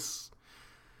apprentice!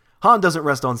 Han doesn't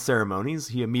rest on ceremonies.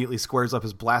 He immediately squares up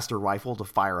his blaster rifle to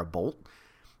fire a bolt.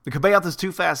 The C'baoth is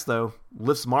too fast, though,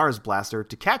 lifts Mara's blaster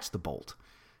to catch the bolt,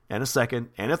 and a second,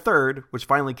 and a third, which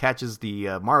finally catches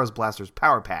the Mara's blaster's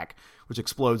power pack, which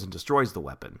explodes and destroys the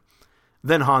weapon.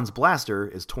 Then Han's blaster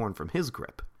is torn from his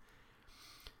grip.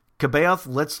 C'baoth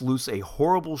lets loose a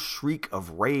horrible shriek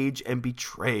of rage and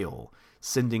betrayal,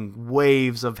 sending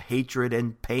waves of hatred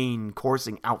and pain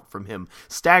coursing out from him,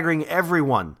 staggering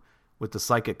everyone with the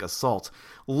psychic assault.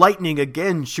 Lightning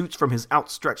again shoots from his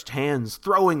outstretched hands,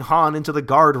 throwing Han into the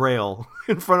guardrail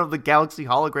in front of the galaxy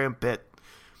hologram pit.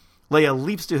 Leia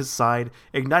leaps to his side,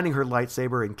 igniting her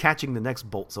lightsaber and catching the next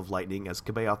bolts of lightning as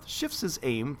C'baoth shifts his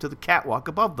aim to the catwalk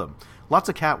above them. Lots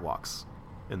of catwalks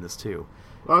in this, too.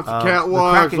 Lots of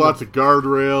catwalks, lots of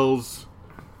guardrails.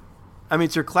 I mean,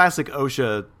 it's your classic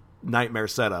OSHA nightmare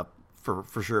setup, for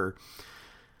sure.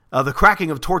 The cracking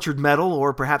of tortured metal,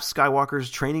 or perhaps Skywalker's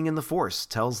training in the Force,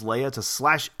 tells Leia to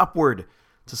slash upward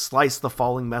to slice the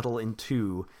falling metal in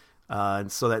two,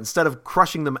 so that instead of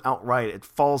crushing them outright, it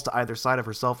falls to either side of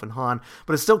herself and Han,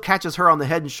 but it still catches her on the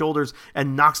head and shoulders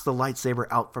and knocks the lightsaber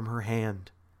out from her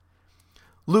hand.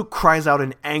 Luke cries out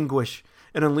in anguish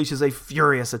and unleashes a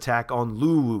furious attack on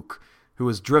Luuke, who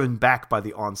is driven back by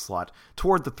the onslaught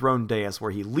toward the throne dais,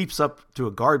 where he leaps up to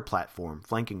a guard platform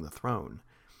flanking the throne.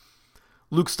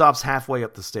 Luke stops halfway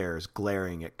up the stairs,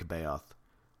 glaring at C'baoth.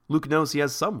 Luke knows he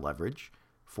has some leverage,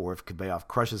 for if C'baoth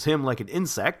crushes him like an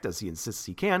insect, as he insists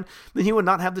he can, then he would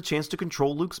not have the chance to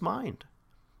control Luke's mind.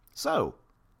 So,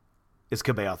 is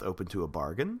C'baoth open to a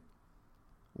bargain?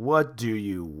 What do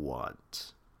you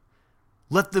want?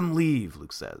 Let them leave,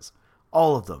 Luke says.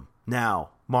 All of them. Now,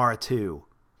 Mara too.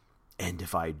 And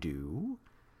if I do,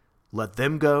 let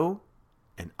them go,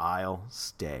 and I'll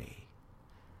stay.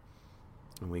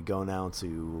 And we go now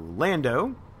to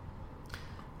Lando.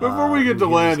 Before we get to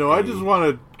Lando, I just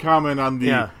want to comment on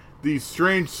the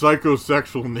strange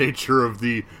psychosexual nature of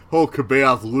the whole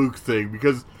C'baoth Luke thing.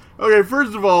 Because, okay,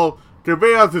 first of all,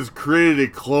 C'baoth has created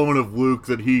a clone of Luke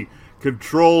that he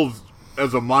controls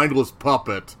as a mindless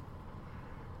puppet.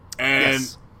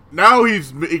 And now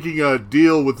he's making a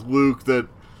deal with Luke that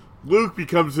Luke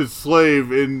becomes his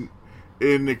slave in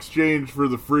exchange for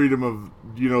the freedom of,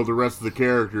 the rest of the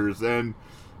characters. And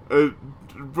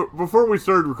before we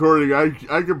started recording,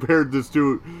 I compared this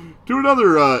to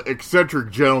another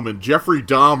eccentric gentleman, Jeffrey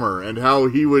Dahmer, and how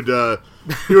he would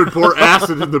pour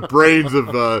acid in the brains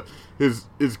of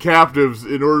his captives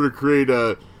in order to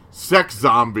create sex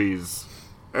zombies.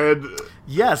 And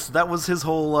yes, that was his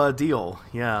whole deal.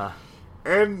 Yeah.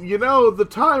 And the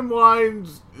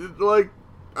timelines,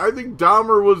 I think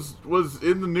Dahmer was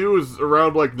in the news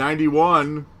around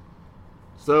 91.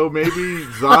 So maybe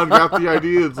Zahn got the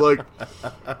idea. It's like,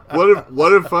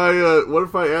 what if I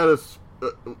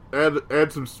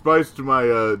add some spice to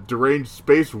my deranged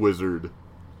space wizard?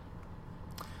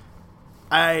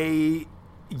 I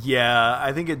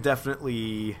think it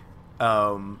definitely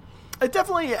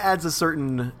adds a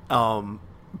certain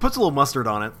puts a little mustard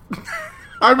on it.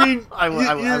 I mean, I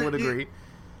would agree.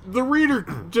 The reader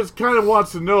just kind of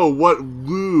wants to know what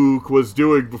Luke was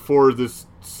doing before this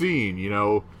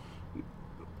scene,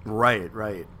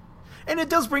 Right. And it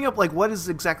does bring up, what is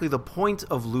exactly the point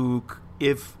of Luke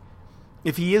if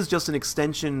he is just an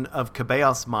extension of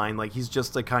C'baoth's mind, he's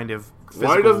just a kind of physical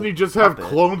Why doesn't he just have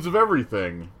puppet? clones of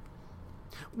everything?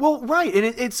 Well, right, and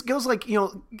it goes like,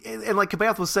 and like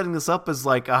Cabath was setting this up as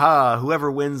like, aha,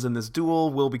 whoever wins in this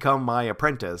duel will become my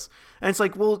apprentice. And it's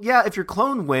like, well, yeah, if your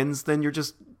clone wins, then you're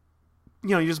just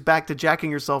back to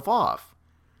jacking yourself off.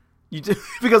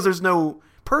 Because there's no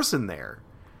person there.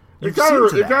 It kind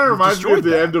of reminds me of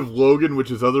the end of Logan,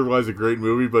 which is otherwise a great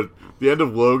movie, but the end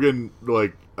of Logan,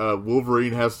 like,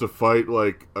 Wolverine has to fight,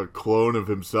 like, a clone of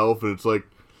himself, and it's like,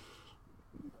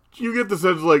 you get the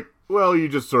sense, like, well, you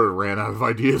just sort of ran out of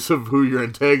ideas of who your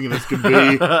antagonist can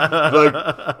be.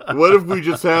 Like, what if we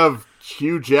just have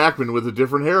Hugh Jackman with a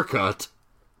different haircut?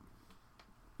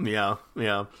 Yeah.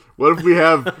 What if we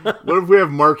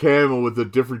have Mark Hamill with a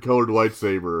different colored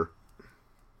lightsaber?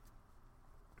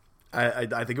 I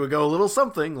think it would go a little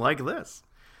something like this.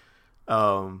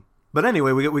 But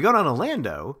anyway, we go down to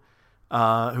Lando,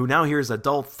 who now hears a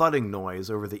dull thudding noise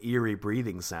over the eerie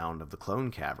breathing sound of the clone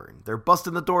cavern. They're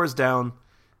busting the doors down.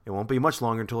 It won't be much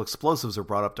longer until explosives are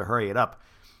brought up to hurry it up.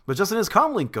 But just as his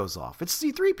comlink goes off, it's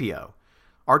C-3PO.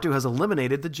 R2 has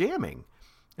eliminated the jamming.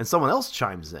 And someone else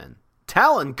chimes in.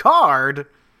 Talon Card!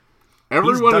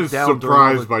 Everyone is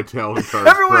surprised by Talon Card's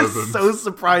Everyone presence. is so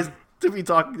surprised to be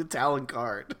talking to Talon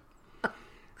Card.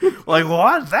 Like,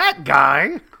 what? That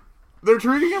guy? They're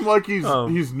treating him like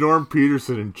he's Norm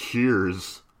Peterson in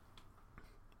Cheers.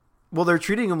 Well, they're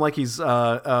treating him like he's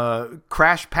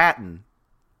Crash Patton.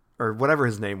 Or whatever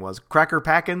his name was. Cracker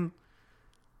Packin'?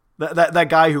 That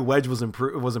guy who Wedge was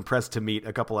impressed to meet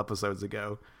a couple episodes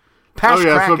ago. Pash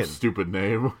Kraken. Some stupid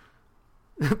name.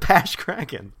 Pash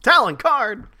Kraken. Talon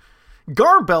Card.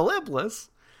 Garbel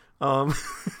Iblis.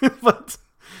 But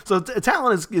so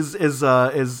Talon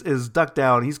is ducked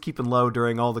down. He's keeping low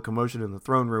during all the commotion in the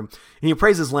throne room. And he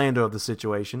appraises Lando of the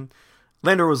situation.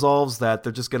 Lando resolves that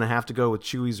they're just going to have to go with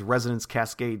Chewie's Resonance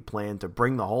Cascade plan to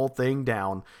bring the whole thing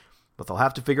down. But they'll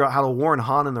have to figure out how to warn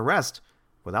Han and the rest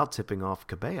without tipping off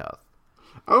Cabeath.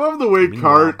 I love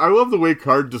the way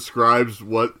Card describes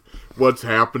what's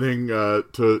happening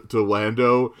to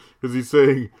Lando, because he's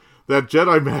saying that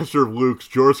Jedi Master of Luke's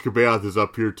Jorus Cabeath is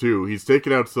up here too. He's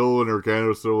taken out Solo and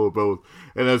Organa Solo both,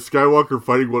 and has Skywalker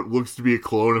fighting what looks to be a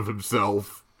clone of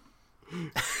himself.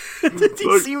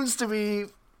 He seems to be,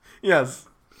 yes.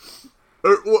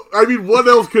 I mean, what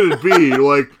else could it be?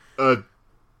 Like a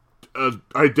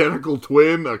identical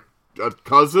twin, a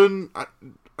cousin? I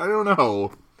don't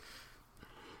know.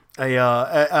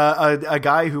 A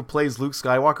guy who plays Luke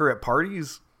Skywalker at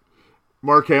parties?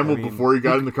 Mark Hamill before he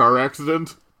got in the car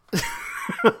accident?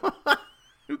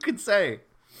 Who could say?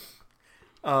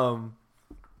 But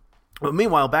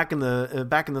meanwhile, back in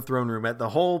the throne room, the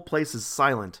whole place is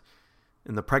silent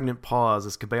in the pregnant pause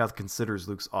as Cabeath considers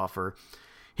Luke's offer.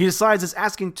 He decides it's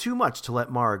asking too much to let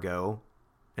Mara go,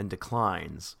 and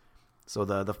declines. So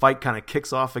the fight kind of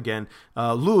kicks off again.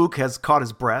 Luke has caught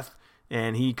his breath,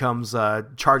 and he comes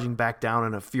charging back down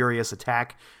in a furious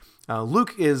attack.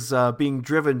 Luke is being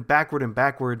driven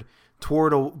backward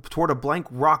toward a blank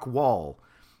rock wall.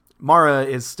 Mara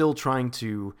is still trying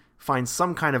to find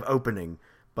some kind of opening,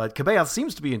 but Cabeath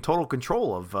seems to be in total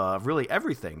control of really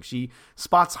everything. She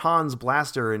spots Han's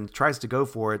blaster and tries to go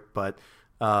for it, but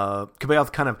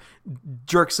Cabeath kind of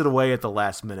jerks it away at the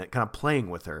last minute, kind of playing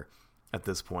with her at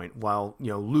this point, while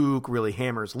Luke really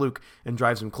hammers Luke and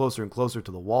drives him closer and closer to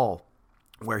the wall,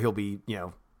 where he'll be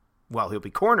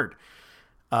cornered.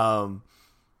 Well,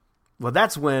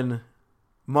 that's when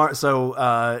this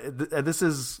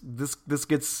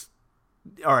gets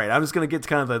all right. I'm just gonna get to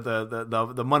kind of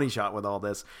the money shot with all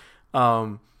this.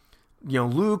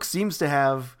 Luke seems to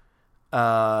have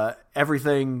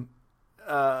everything.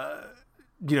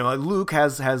 Luke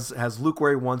has Luke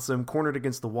where he wants him, cornered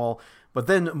against the wall. But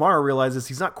then Mara realizes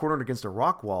he's not cornered against a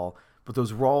rock wall, but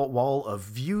those wall of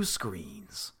view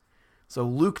screens. So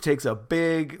Luke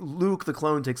the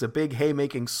clone takes a big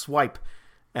haymaking swipe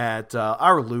at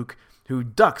our Luke, who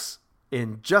ducks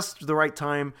in just the right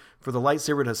time for the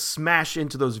lightsaber to smash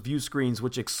into those view screens,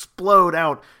 which explode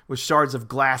out with shards of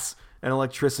glass and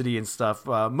electricity and stuff,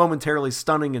 momentarily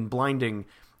stunning and blinding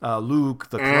Luke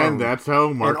the clone. And that's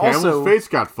how Mark Hamill's face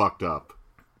got fucked up.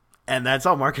 And that's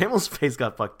how Mark Hamill's face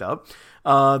got fucked up.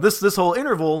 This whole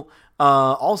interval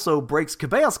also breaks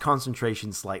Cabeath's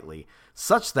concentration slightly,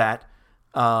 such that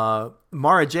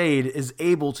Mara Jade is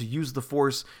able to use the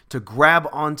Force to grab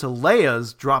onto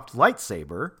Leia's dropped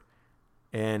lightsaber,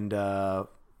 and let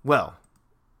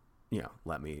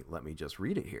me just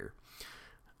read it here.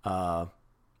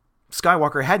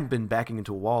 Skywalker hadn't been backing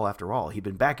into a wall after all. He'd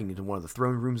been backing into one of the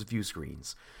throne room's view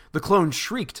screens. The clone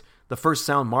shrieked, the first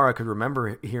sound Mara could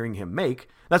remember hearing him make.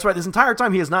 That's right, this entire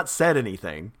time he has not said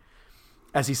anything.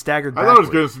 As he staggered backward. I thought it was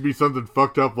going to be something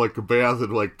fucked up, like Cabeath had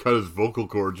cut his vocal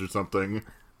cords or something.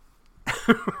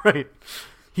 Right.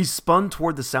 He spun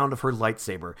toward the sound of her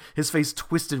lightsaber, his face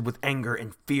twisted with anger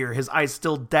and fear, his eyes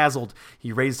still dazzled.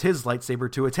 He raised his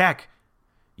lightsaber to attack.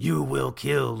 You will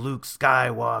kill Luke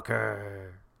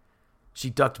Skywalker. She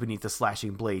ducked beneath the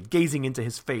slashing blade, gazing into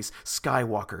his face,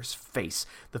 Skywalker's face,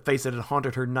 the face that had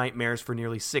haunted her nightmares for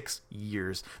nearly 6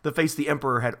 years, the face the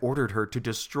Emperor had ordered her to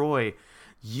destroy.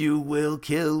 You will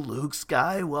kill Luke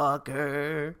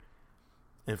Skywalker.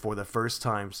 And for the first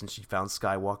time since she found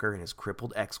Skywalker and his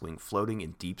crippled X-Wing floating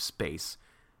in deep space,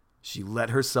 she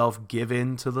let herself give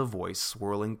in to the voice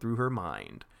swirling through her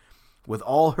mind. With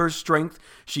all her strength,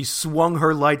 she swung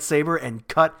her lightsaber and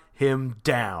cut him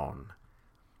down.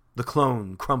 The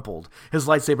clone crumpled, his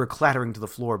lightsaber clattering to the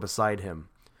floor beside him.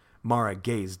 Mara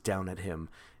gazed down at him,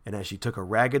 and as she took a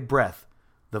ragged breath,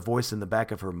 the voice in the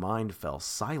back of her mind fell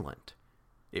silent.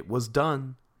 It was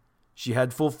done. She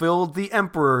had fulfilled the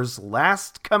Emperor's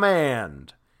last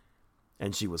command,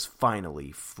 and she was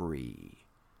finally free.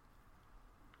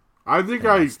 I think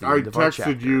I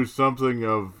texted you something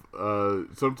to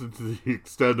the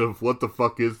extent of, what the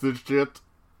fuck is this shit?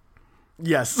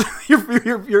 Yes.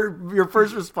 Your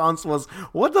first response was,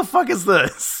 what the fuck is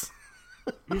this?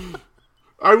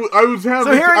 I was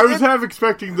half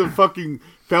expecting the fucking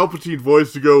Palpatine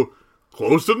voice to go,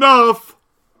 close enough.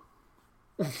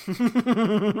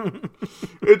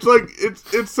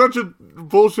 It's such a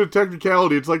bullshit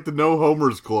technicality. It's like the No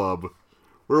Homers Club.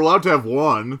 We're allowed to have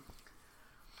one.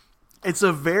 It's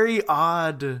a very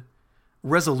odd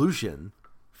resolution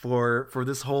for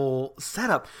this whole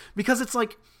setup, because it's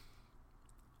like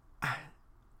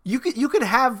you could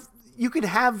have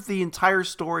the entire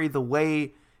story the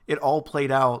way it all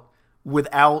played out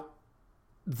without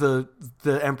the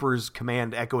Emperor's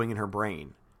command echoing in her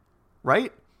brain,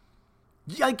 right?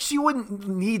 Like, she wouldn't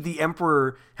need the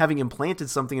Emperor having implanted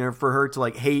something in her for her to,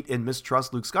 like, hate and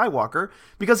mistrust Luke Skywalker,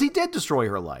 because he did destroy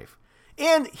her life.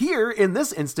 And here, in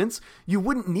this instance, you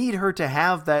wouldn't need her to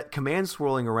have that command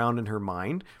swirling around in her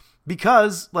mind,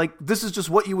 because, like, this is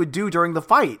just what you would do during the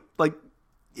fight. Like,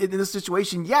 in this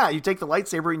situation, yeah, you take the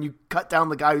lightsaber and you cut down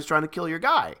the guy who's trying to kill your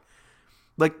guy.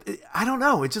 Like, I don't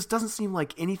know. It just doesn't seem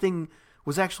like anything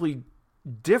was actually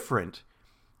different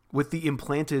with the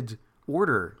implanted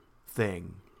order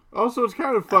thing. Also, it's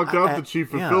kind of fucked up that she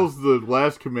fulfills the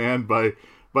last command by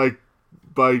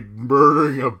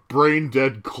murdering a brain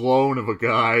dead clone of a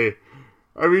guy.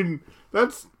 I mean,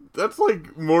 that's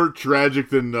like more tragic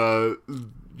than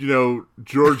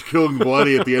George killing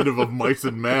Bloody at the end of Mice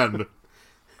and Men.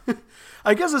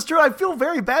 I guess it's true. I feel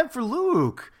very bad for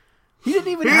Luke. He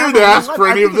didn't ask for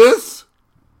any of this.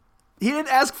 He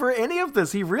didn't ask for any of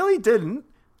this. He really didn't.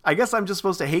 I guess I'm just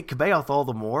supposed to hate Cabeoth all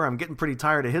the more. I'm getting pretty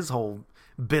tired of his whole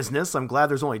business. I'm glad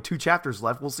there's only 2 chapters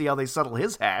left. We'll see how they settle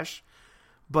his hash.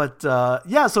 But, so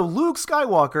Luke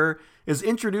Skywalker is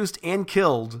introduced and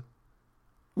killed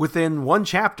within 1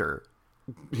 chapter.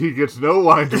 He gets no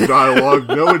lines of dialogue,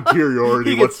 no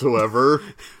interiority whatsoever.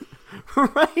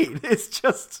 Right. It's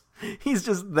just, he's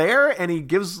just there, and he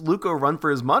gives Luke a run for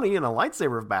his money in a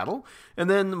lightsaber battle, and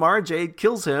then Mara Jade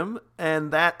kills him, and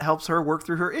that helps her work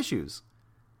through her issues.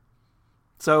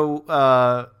 So,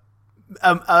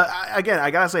 again, I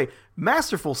gotta say,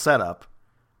 masterful setup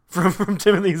from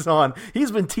Timothy Zahn.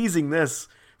 He's been teasing this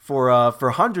for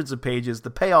hundreds of pages.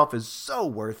 The payoff is so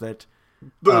worth it.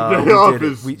 The payoff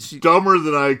is dumber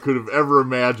than I could have ever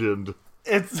imagined.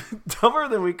 It's dumber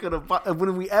than we could have,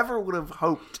 when we ever would have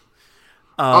hoped.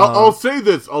 I'll say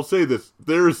this.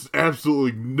 There's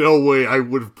absolutely no way I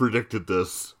would have predicted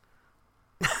this.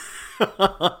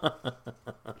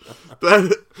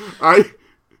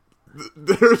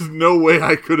 There's no way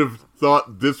I could have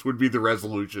thought this would be the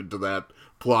resolution to that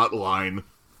plot line.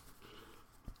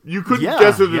 You couldn't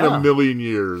guess it in a million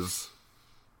years.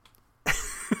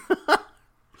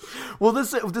 Well,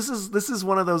 this is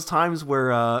one of those times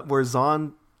where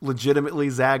Zahn legitimately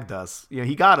zagged us. You know,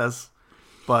 he got us,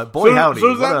 but boy howdy.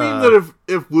 So does that mean that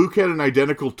if Luke had an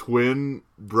identical twin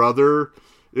brother,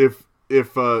 if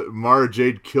Mara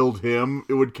Jade killed him,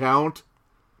 it would count?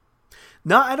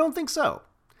 No, I don't think so.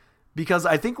 Because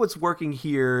I think what's working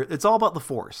here, it's all about the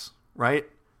Force, right?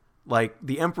 Like,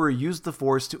 the Emperor used the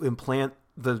Force to implant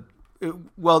the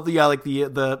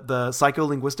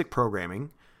psycholinguistic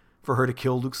programming for her to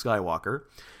kill Luke Skywalker.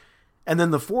 And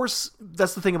then the Force,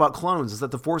 that's the thing about clones, is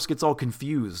that the Force gets all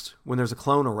confused when there's a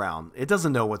clone around. It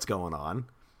doesn't know what's going on.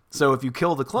 So if you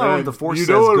kill the clone, the Force says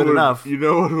good enough. You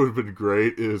know what would have been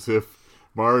great is if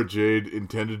Mara Jade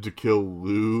intended to kill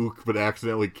Luke, but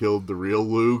accidentally killed the real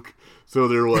Luke. So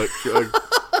they're like,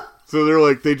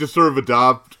 they just sort of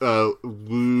adopt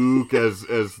Luke as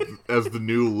the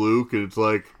new Luke, and it's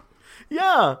like,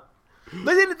 yeah,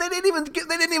 They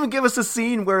didn't even give us a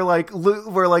scene where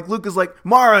Luke is like,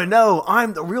 Mara, no,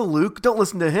 I'm the real Luke. Don't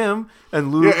listen to him.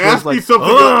 And Luke ask was me like, something.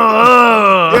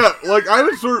 Yeah, like I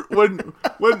was sort when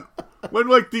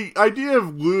like the idea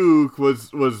of Luke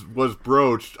was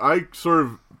broached, I sort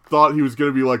of thought he was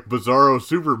going to be like Bizarro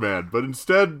Superman, but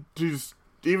instead he's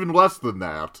even less than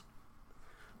that.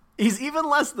 He's even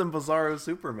less than Bizarro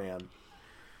Superman.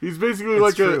 He's basically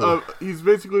like a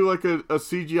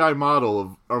CGI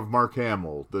model of Mark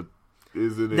Hamill that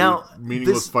is in a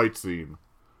meaningless fight scene.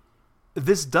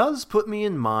 This does put me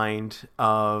in mind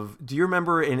of, do you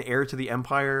remember in Heir to the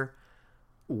Empire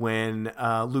when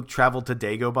Luke traveled to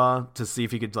Dagobah to see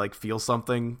if he could like feel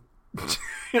something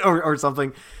or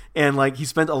something, and like he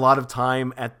spent a lot of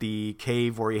time at the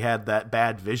cave where he had that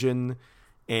bad vision.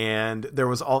 And there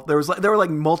were like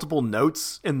multiple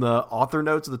notes in the author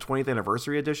notes of the 20th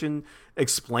anniversary edition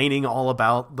explaining all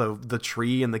about the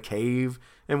tree and the cave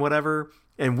and whatever.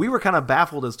 And we were kind of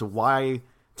baffled as to why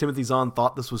Timothy Zahn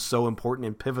thought this was so important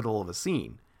and pivotal of a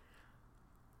scene.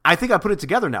 I think I put it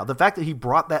together now. The fact that he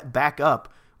brought that back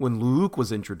up when Luke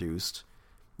was introduced,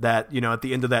 that, you know, at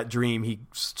the end of that dream, he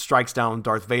strikes down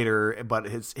Darth Vader, but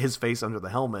his face under the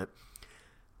helmet.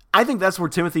 I think that's where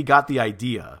Timothy got the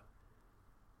idea.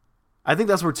 I think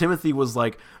that's where Timothy was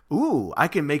like, ooh, I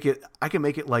can make it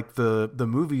like the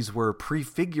movies were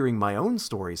prefiguring my own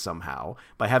story somehow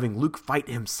by having Luke fight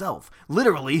himself,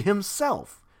 literally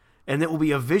himself. And it will be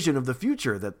a vision of the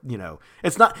future that, you know,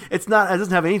 it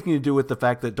doesn't have anything to do with the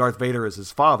fact that Darth Vader is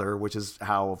his father, which is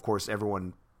how, of course,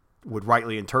 everyone would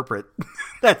rightly interpret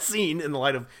that scene in the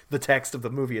light of the text of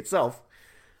the movie itself.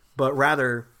 But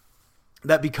rather,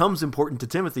 that becomes important to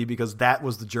Timothy because that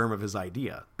was the germ of his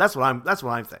idea. That's what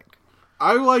I think.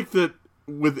 I like that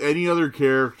with any other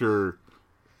character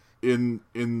in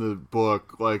the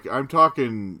book, like I'm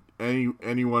talking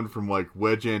anyone from like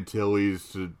Wedge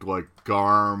Antilles to like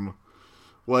Garm,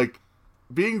 like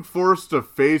being forced to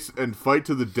face and fight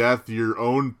to the death your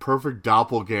own perfect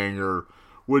doppelganger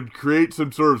would create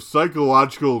some sort of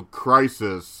psychological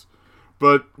crisis.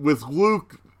 But with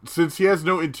Luke, since he has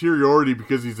no interiority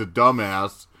because he's a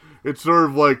dumbass, it's sort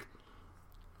of like,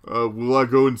 will I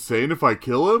go insane if I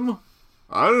kill him?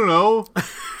 I don't know.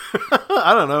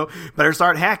 I don't know. Better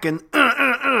start hacking.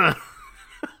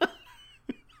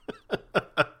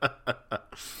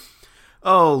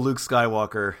 Oh, Luke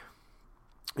Skywalker.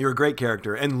 You're a great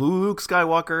character. And Luke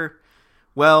Skywalker,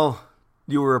 well,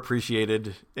 you were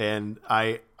appreciated. And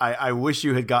I wish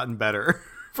you had gotten better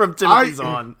from Timothy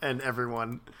Zahn and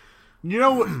everyone. You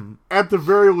know, at the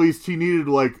very least, he needed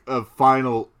like a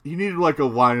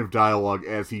line of dialogue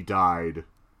as he died.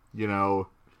 You know?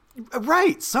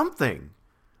 Right, something.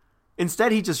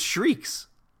 Instead, he just shrieks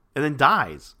and then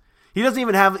dies. He doesn't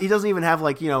even have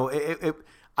like, you know,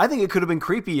 I think it could have been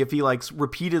creepy if he like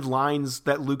repeated lines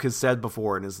that Luke has said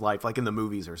before in his life, like in the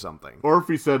movies or something. Or if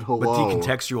he said hello. But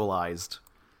decontextualized.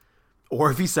 Or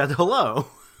if he said hello.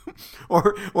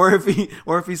 or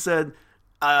if he said,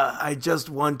 I just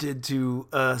wanted to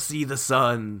see the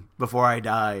sun before I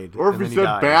died. Or if he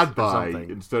said bad bye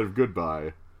instead of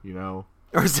goodbye, you know.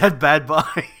 Or said bad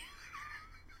bye.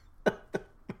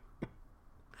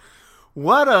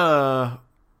 What a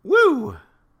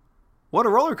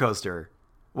roller coaster.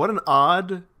 What an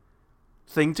odd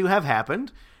thing to have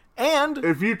happened. And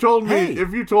if you told me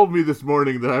this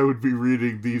morning that I would be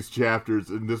reading these chapters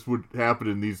and this would happen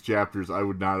in these chapters, I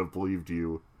would not have believed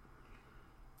you.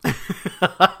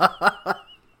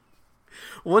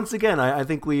 Once again, I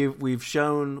think we've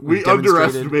shown we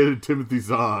underestimated Timothy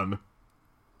Zahn.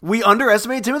 We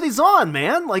underestimated Timothy Zahn,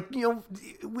 man. Like, you know,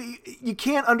 you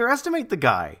can't underestimate the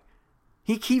guy.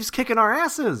 He keeps kicking our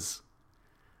asses.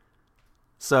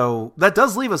 So that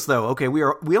does leave us, though. Okay, we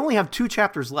only have 2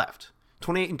 chapters left,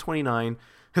 28 and 29.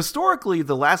 Historically,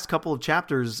 the last couple of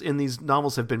chapters in these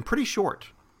novels have been pretty short.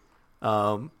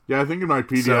 Yeah, I think in my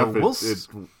PDF it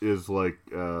is like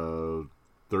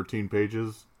 13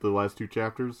 pages, the last 2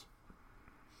 chapters.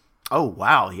 Oh,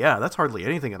 wow. Yeah, that's hardly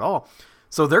anything at all.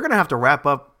 So they're going to have to wrap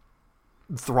up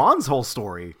Thrawn's whole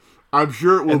story. I'm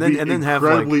sure it will be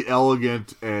incredibly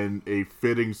elegant and a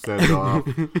fitting send-off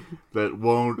that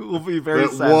won't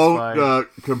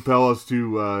compel us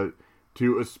to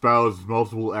espouse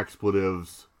multiple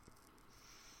expletives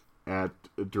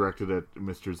directed at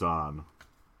Mr. Zahn.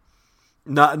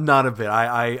 Not a bit.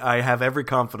 I have every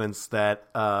confidence that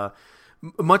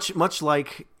much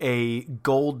like a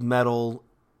gold medal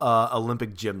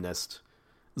Olympic gymnast,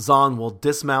 Zahn will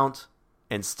dismount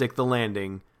and stick the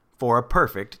landing for a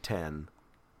perfect 10.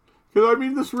 Because, I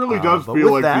mean, this really does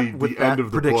feel like the end of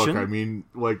the book. I mean,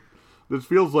 like, this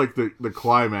feels like the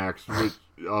climax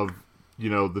of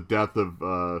the death of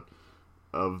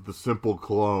the simple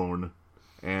clone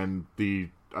and the,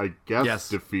 I guess,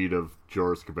 defeat of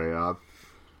Joruus C'baoth.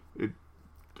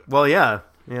 Well, yeah.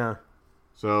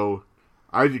 So,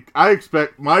 I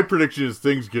expect, my prediction is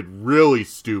things get really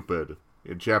stupid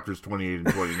in chapters 28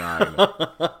 and 29.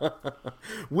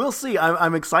 We'll see.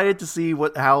 I'm excited to see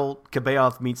how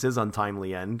C'baoth meets his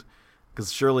untimely end,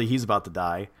 because surely he's about to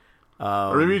die.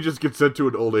 Or maybe he just gets sent to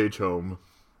an old age home.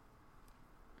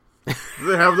 Do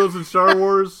they have those in Star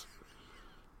Wars?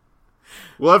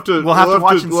 We'll have to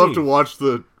watch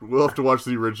the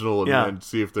original and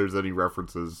see if there's any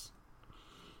references.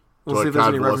 We'll see if there's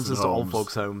any references to old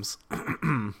folks' homes.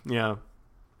 Yeah.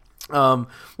 Well,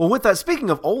 with that,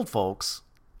 speaking of old folks,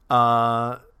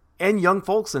 and young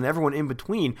folks and everyone in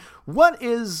between, what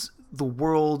is the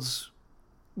world's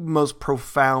most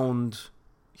profound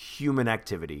human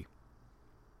activity?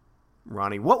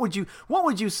 Ronnie, what would you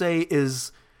say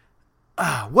is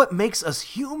what makes us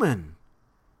human?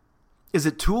 Is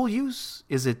it tool use?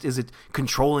 Is it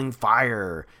controlling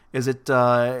fire? Is it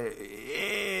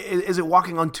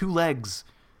walking on two legs?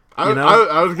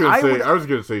 I was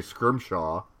gonna say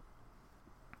scrimshaw.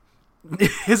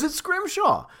 Is it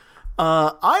scrimshaw?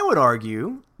 I would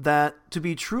argue that to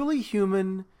be truly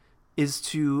human is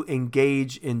to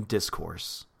engage in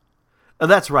discourse.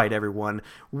 That's right, everyone.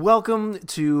 Welcome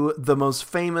to the most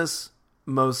famous,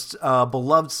 most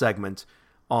beloved segment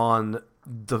on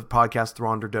the podcast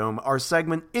Thronderome, our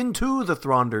segment Into the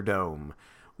Thronderome,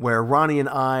 where Ronnie and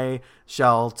I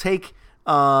shall take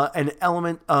an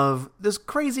element of this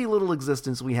crazy little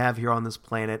existence we have here on this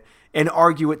planet and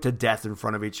argue it to death in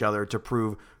front of each other to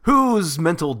prove whose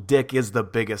mental dick is the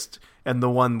biggest and the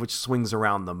one which swings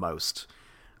around the most.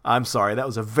 I'm sorry, that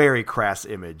was a very crass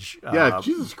image. Yeah,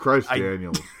 Jesus Christ,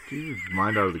 Daniel. Get your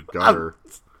mind out of the gutter.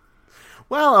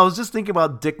 Well, I was just thinking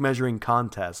about dick measuring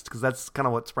contest, because that's kind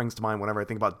of what springs to mind whenever I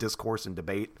think about discourse and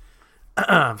debate.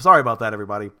 Sorry about that,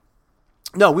 everybody.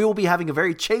 No, we will be having a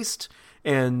very chaste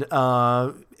and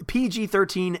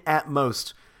PG-13 at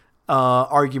most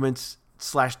arguments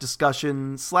 /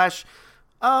 discussion / we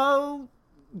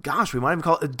might even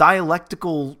call it a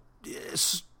dialectical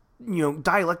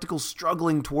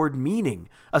struggling toward meaning,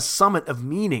 a summit of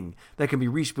meaning that can be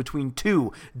reached between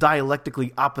two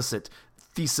dialectically opposite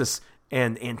thesis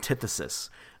and antithesis.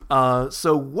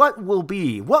 So what will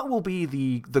be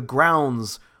the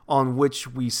grounds on which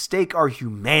we stake our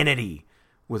humanity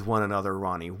with one another,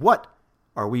 Ronnie? What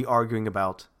are we arguing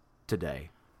about today?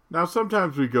 Now,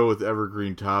 sometimes we go with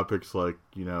evergreen topics like,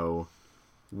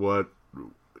 what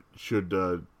should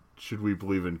we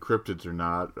believe in cryptids or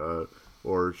not,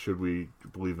 or should we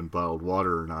believe in bottled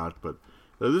water or not? But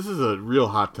this is a real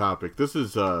hot topic. This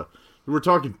is we're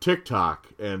talking TikTok,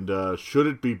 and should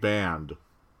it be banned?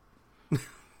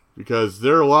 Because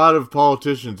there are a lot of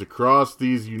politicians across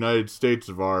these United States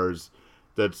of ours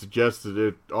that suggest that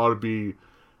it ought to be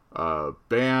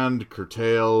banned,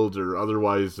 curtailed, or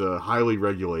otherwise highly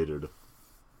regulated.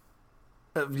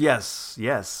 Yes.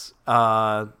 You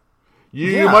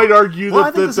might argue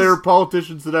that there are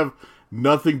politicians that have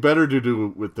nothing better to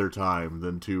do with their time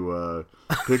than to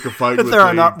pick a fight with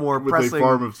a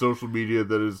farm of social media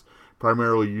that is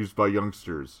primarily used by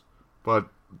youngsters. But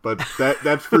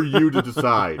that's for you to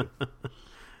decide.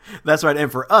 That's right, and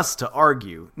for us to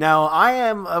argue. Now, I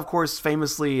am, of course,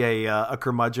 famously a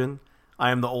curmudgeon.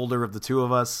 I am the older of the two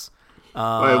of us.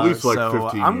 At least 15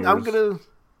 years.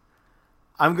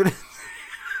 I'm gonna.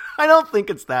 I don't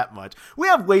think it's that much. We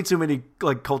have way too many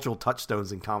cultural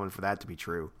touchstones in common for that to be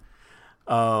true.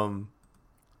 But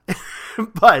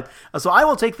so I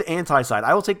will take the anti-side.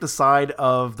 I will take the side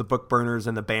of the book burners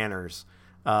and the banners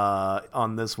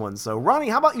on this one. So Ronnie,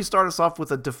 how about you start us off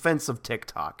with a defense of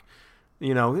TikTok?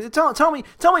 Tell me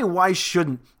why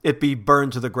shouldn't it be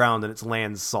burned to the ground and its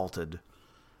lands salted?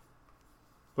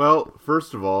 Well,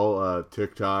 first of all,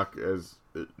 TikTok, as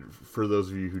for those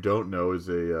of you who don't know, is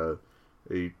a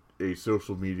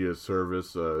social media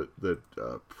service that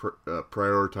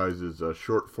prioritizes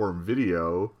short form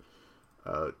video,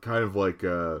 kind of like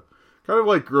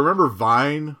remember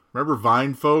Vine? Remember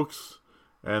Vine, folks,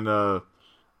 and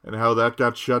how that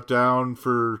got shut down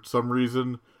for some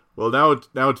reason. Well, now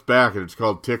it's back and it's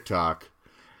called TikTok,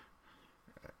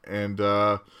 and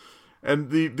the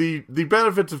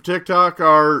benefits of TikTok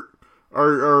are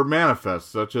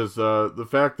manifest, such as the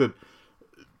fact that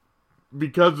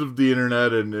because of the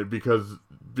internet and because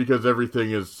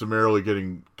everything is summarily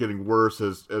getting worse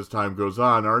as time goes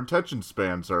on, our attention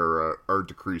spans are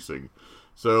decreasing.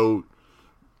 So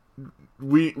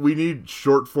we need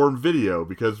short form video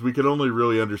because we can only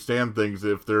really understand things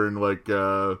if they're in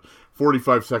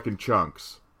 45-second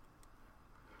chunks.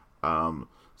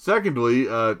 Secondly,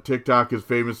 TikTok is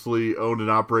famously owned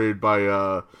and operated by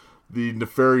the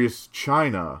nefarious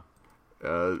China.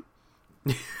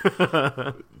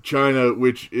 China,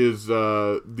 which is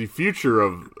the future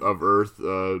of Earth,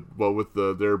 but with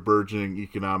their burgeoning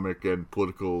economic and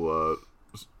political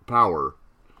power.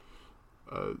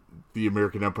 The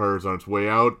American Empire is on its way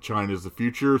out. China is the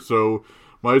future, so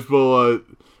might as well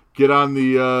get on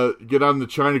the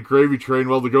China gravy train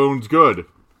while the going's good.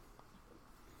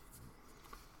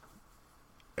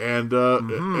 And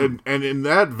and in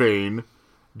that vein,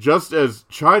 just as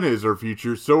China is our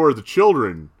future, so are the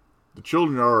children. The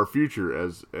children are our future,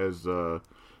 as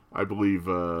I believe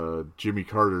Jimmy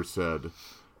Carter said.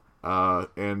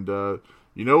 And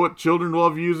you know what children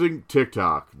love using?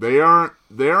 TikTok. They aren't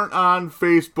on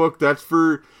Facebook. That's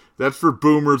for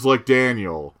boomers like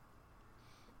Daniel.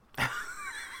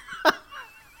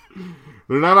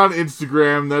 They're not on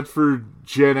Instagram. That's for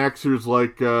Gen Xers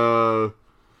like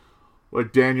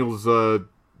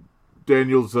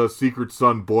Daniel's secret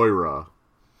son Boyra.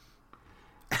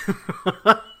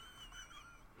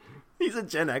 He's a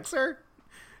Gen Xer?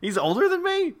 He's older than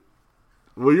me?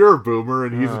 Well, you're a boomer,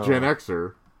 and he's a Gen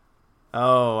Xer.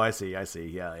 Oh, I see.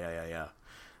 Yeah.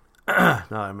 No,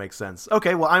 that makes sense.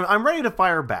 Okay, well, I'm ready to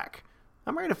fire back.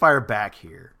 I'm ready to fire back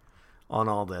here on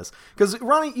all this. Because,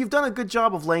 Ronnie, you've done a good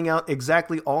job of laying out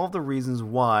exactly all of the reasons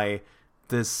why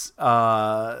this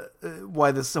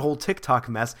whole TikTok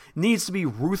mess needs to be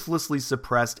ruthlessly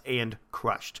suppressed and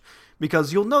crushed.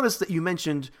 Because you'll notice that you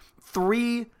mentioned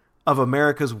 3 of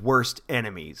America's worst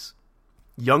enemies: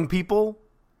 young people,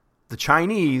 the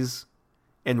Chinese,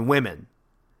 and women.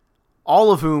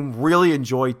 All of whom really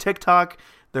enjoy TikTok.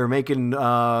 They're making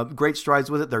great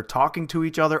strides with it. They're talking to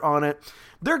each other on it.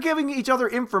 They're giving each other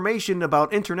information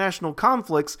about international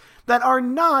conflicts that are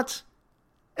not,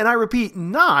 and I repeat,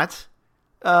 not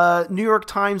New York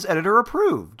Times editor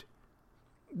approved.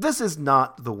 This is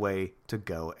not the way to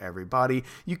go, everybody.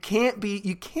 You can't be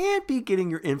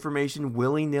getting your information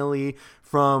willy-nilly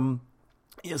from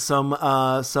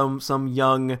some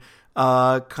young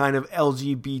kind of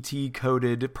LGBT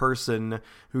coded person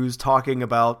who's talking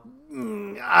about,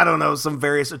 I don't know, some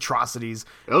various atrocities.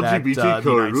 LGBT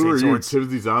coded? Who are you,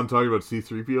 Timothy Zahn, talking about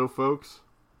C-3PO folks?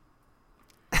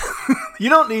 You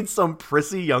don't need some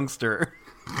prissy youngster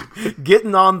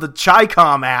getting on the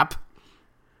Chi-Com app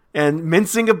and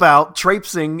mincing about,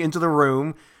 traipsing into the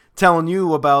room, telling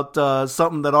you about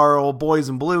something that our old boys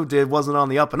in blue did wasn't on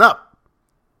the up and up.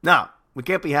 No, we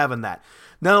can't be having that.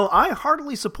 No, I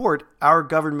heartily support our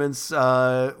government's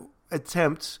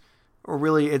attempt, or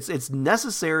really, it's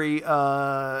necessary.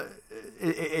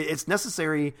 It's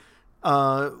necessary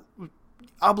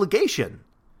obligation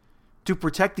to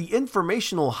protect the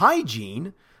informational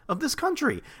hygiene of this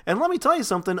country. And let me tell you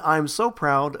something. I'm so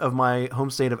proud of my home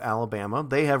state of Alabama.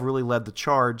 They have really led the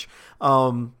charge.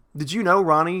 Did you know,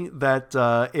 Ronnie,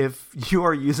 that if you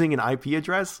are using an IP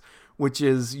address which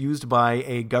is used by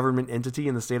a government entity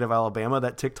in the state of Alabama,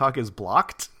 that TikTok is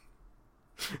blocked?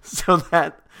 So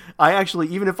that I actually,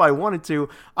 even if I wanted to,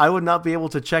 I would not be able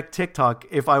to check TikTok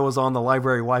if I was on the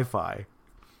library Wi-Fi.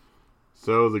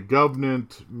 So the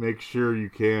government makes sure you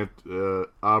can't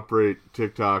operate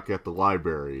TikTok at the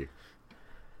library.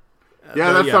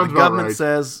 Yeah, that sounds about right. The government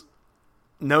says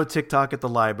no TikTok at the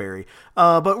library.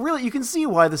 But really, you can see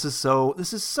why this is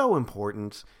so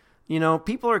important. You know,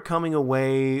 people are coming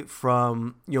away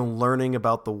from, learning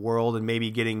about the world and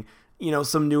maybe getting,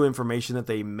 some new information that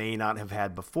they may not have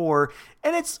had before.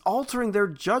 And it's altering their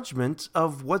judgment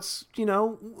of what's,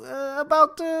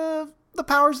 about the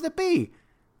powers that be.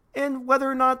 And whether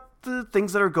or not the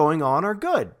things that are going on are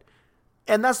good.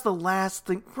 And that's the last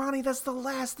thing, Ronnie, that's the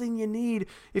last thing you need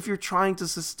if you're trying to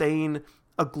sustain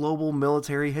a global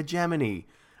military hegemony.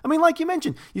 I mean, like you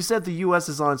mentioned, you said the U.S.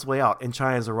 is on its way out and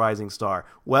China is a rising star.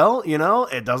 Well,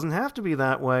 it doesn't have to be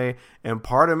that way. And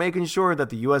part of making sure that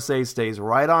the USA stays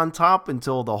right on top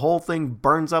until the whole thing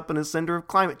burns up in a cinder of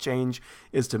climate change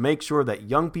is to make sure that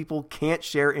young people can't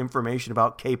share information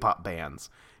about K-pop bands.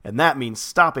 And that means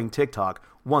stopping TikTok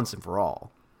once and for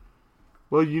all.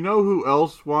 Well, you know who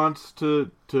else wants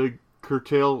to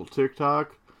curtail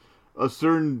TikTok? A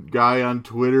certain guy on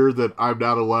Twitter that I'm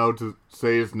not allowed to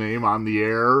say his name on the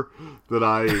air, that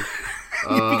I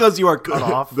because you are cut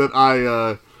off, that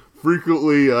I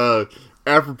frequently,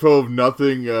 apropos of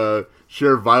nothing,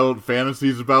 share violent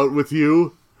fantasies about with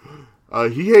you.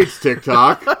 He hates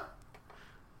TikTok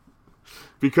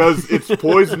because it's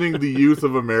poisoning the youth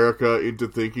of America into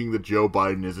thinking that Joe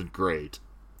Biden isn't great.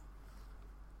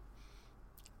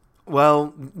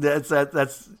 Well,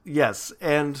 that's yes,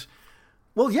 and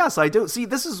Well, yes, I do. See,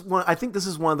 I think this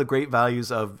is one of the great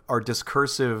values of our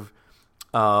discursive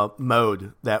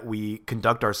mode that we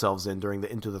conduct ourselves in during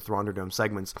the Into the Thunderdome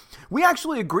segments. We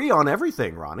actually agree on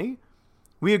everything, Ronnie.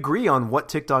 We agree on what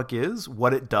TikTok is,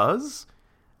 what it does.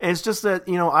 And it's just that,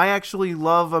 I actually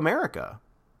love America.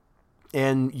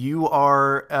 And you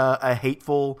are a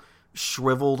hateful,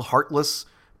 shriveled, heartless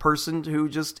person who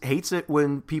just hates it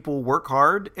when people work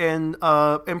hard and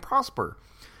prosper.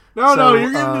 No,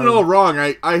 you're getting it all wrong.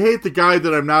 I hate the guy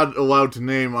that I'm not allowed to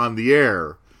name on the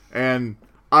air, and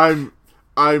I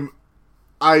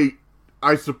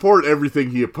support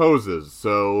everything he opposes.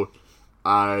 So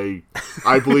I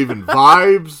believe in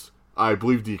vibes. I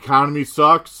believe the economy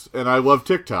sucks, and I love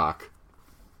TikTok.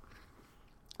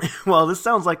 Well, this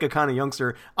sounds like a kind of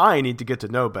youngster I need to get to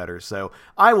know better, so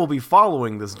I will be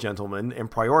following this gentleman and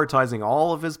prioritizing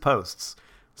all of his posts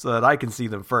so that I can see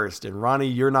them first. And Ronnie,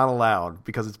 you're not allowed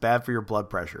because it's bad for your blood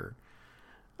pressure.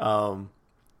 In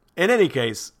any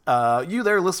case, you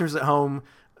there, listeners at home,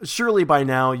 surely by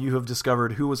now you have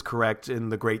discovered who was correct in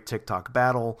the great TikTok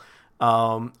battle.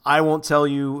 I won't tell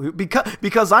you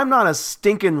because I'm not a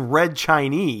stinking red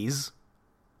Chinese.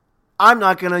 I'm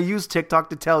not going to use TikTok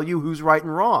to tell you who's right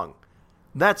and wrong.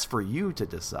 That's for you to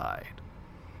decide.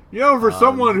 For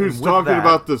someone who's talking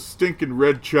about the stinking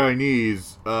red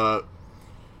Chinese, I'm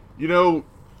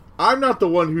not the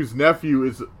one whose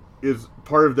nephew is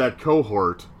part of that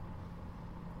cohort.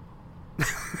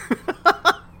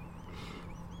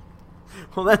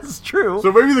 Well, that's true.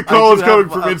 So maybe the call is coming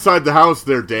from inside the house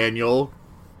there, Daniel.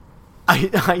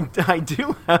 I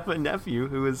do have a nephew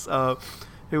who is part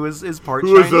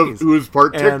Chinese. Who is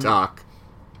part TikTok.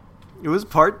 It was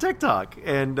part TikTok.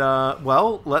 And,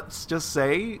 let's just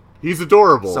say... he's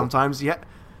adorable. Sometimes you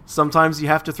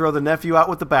have to throw the nephew out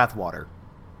with the bathwater.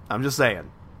 I'm just saying.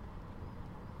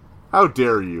 How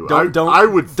dare you? I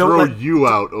would throw you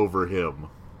out over him.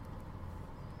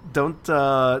 Don't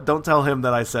tell him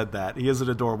that I said that. He is an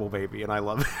adorable baby, and I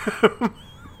love him.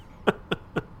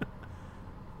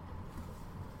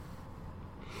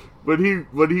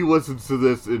 When he listens to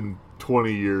this in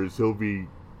 20 years, he'll be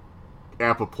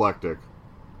apoplectic.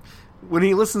 When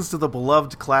he listens to the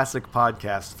beloved classic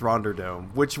podcast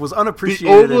Thunderdome, which was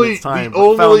unappreciated in its time,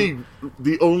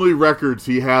 the only records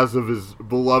he has of his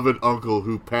beloved uncle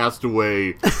who passed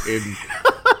away in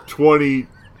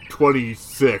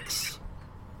 2026.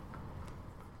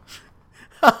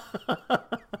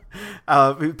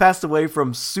 He passed away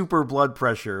from super blood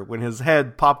pressure when his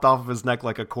head popped off of his neck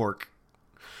like a cork.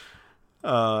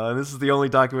 This is the only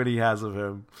document he has of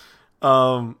him.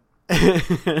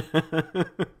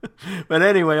 But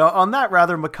anyway, on that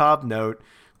rather macabre note,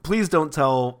 please don't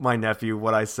tell my nephew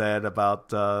what I said about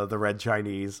the red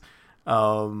Chinese.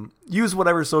 Use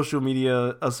whatever social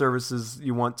media services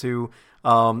you want to.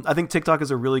 I think TikTok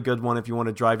is a really good one if you want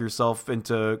to drive yourself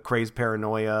into crazed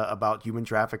paranoia about human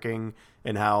trafficking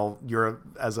and how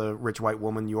as a rich white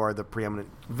woman, you are the preeminent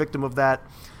victim of that.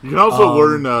 You can also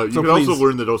learn. Also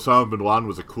learn that Osama bin Laden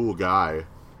was a cool guy.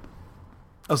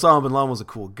 Osama bin Laden was a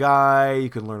cool guy.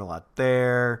 You can learn a lot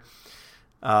there.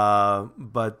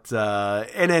 But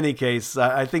in any case,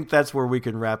 I think that's where we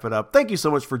can wrap it up. Thank you so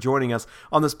much for joining us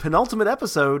on this penultimate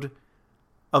episode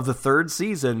of the 3rd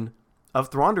season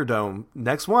of Thunderdome.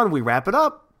 Next one, we wrap it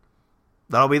up.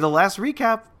 That'll be the last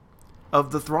recap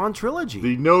of the Thrawn trilogy.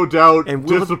 The no doubt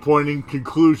disappointing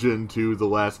conclusion to The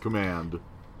Last Command.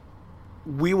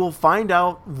 We will find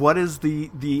out what is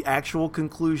the actual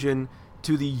conclusion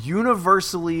to the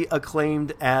universally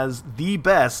acclaimed as the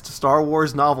best Star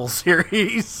Wars novel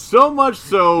series. So much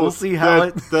so we'll see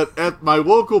how that at my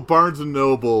local Barnes &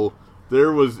 Noble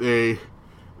there was a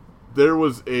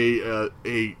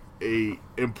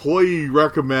employee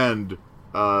recommend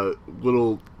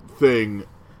little thing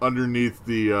underneath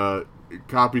the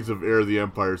copies of Heir of the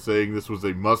Empire saying this was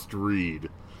a must read.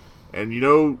 And you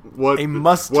know what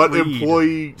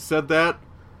employee said that?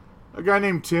 A guy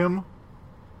named Tim.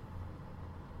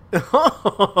 Think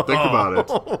about it.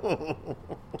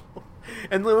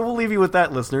 And we'll leave you with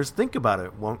that, listeners. Think about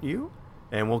it, won't you?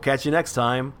 And we'll catch you next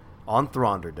time on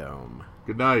Thunderdome.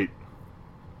 Good night.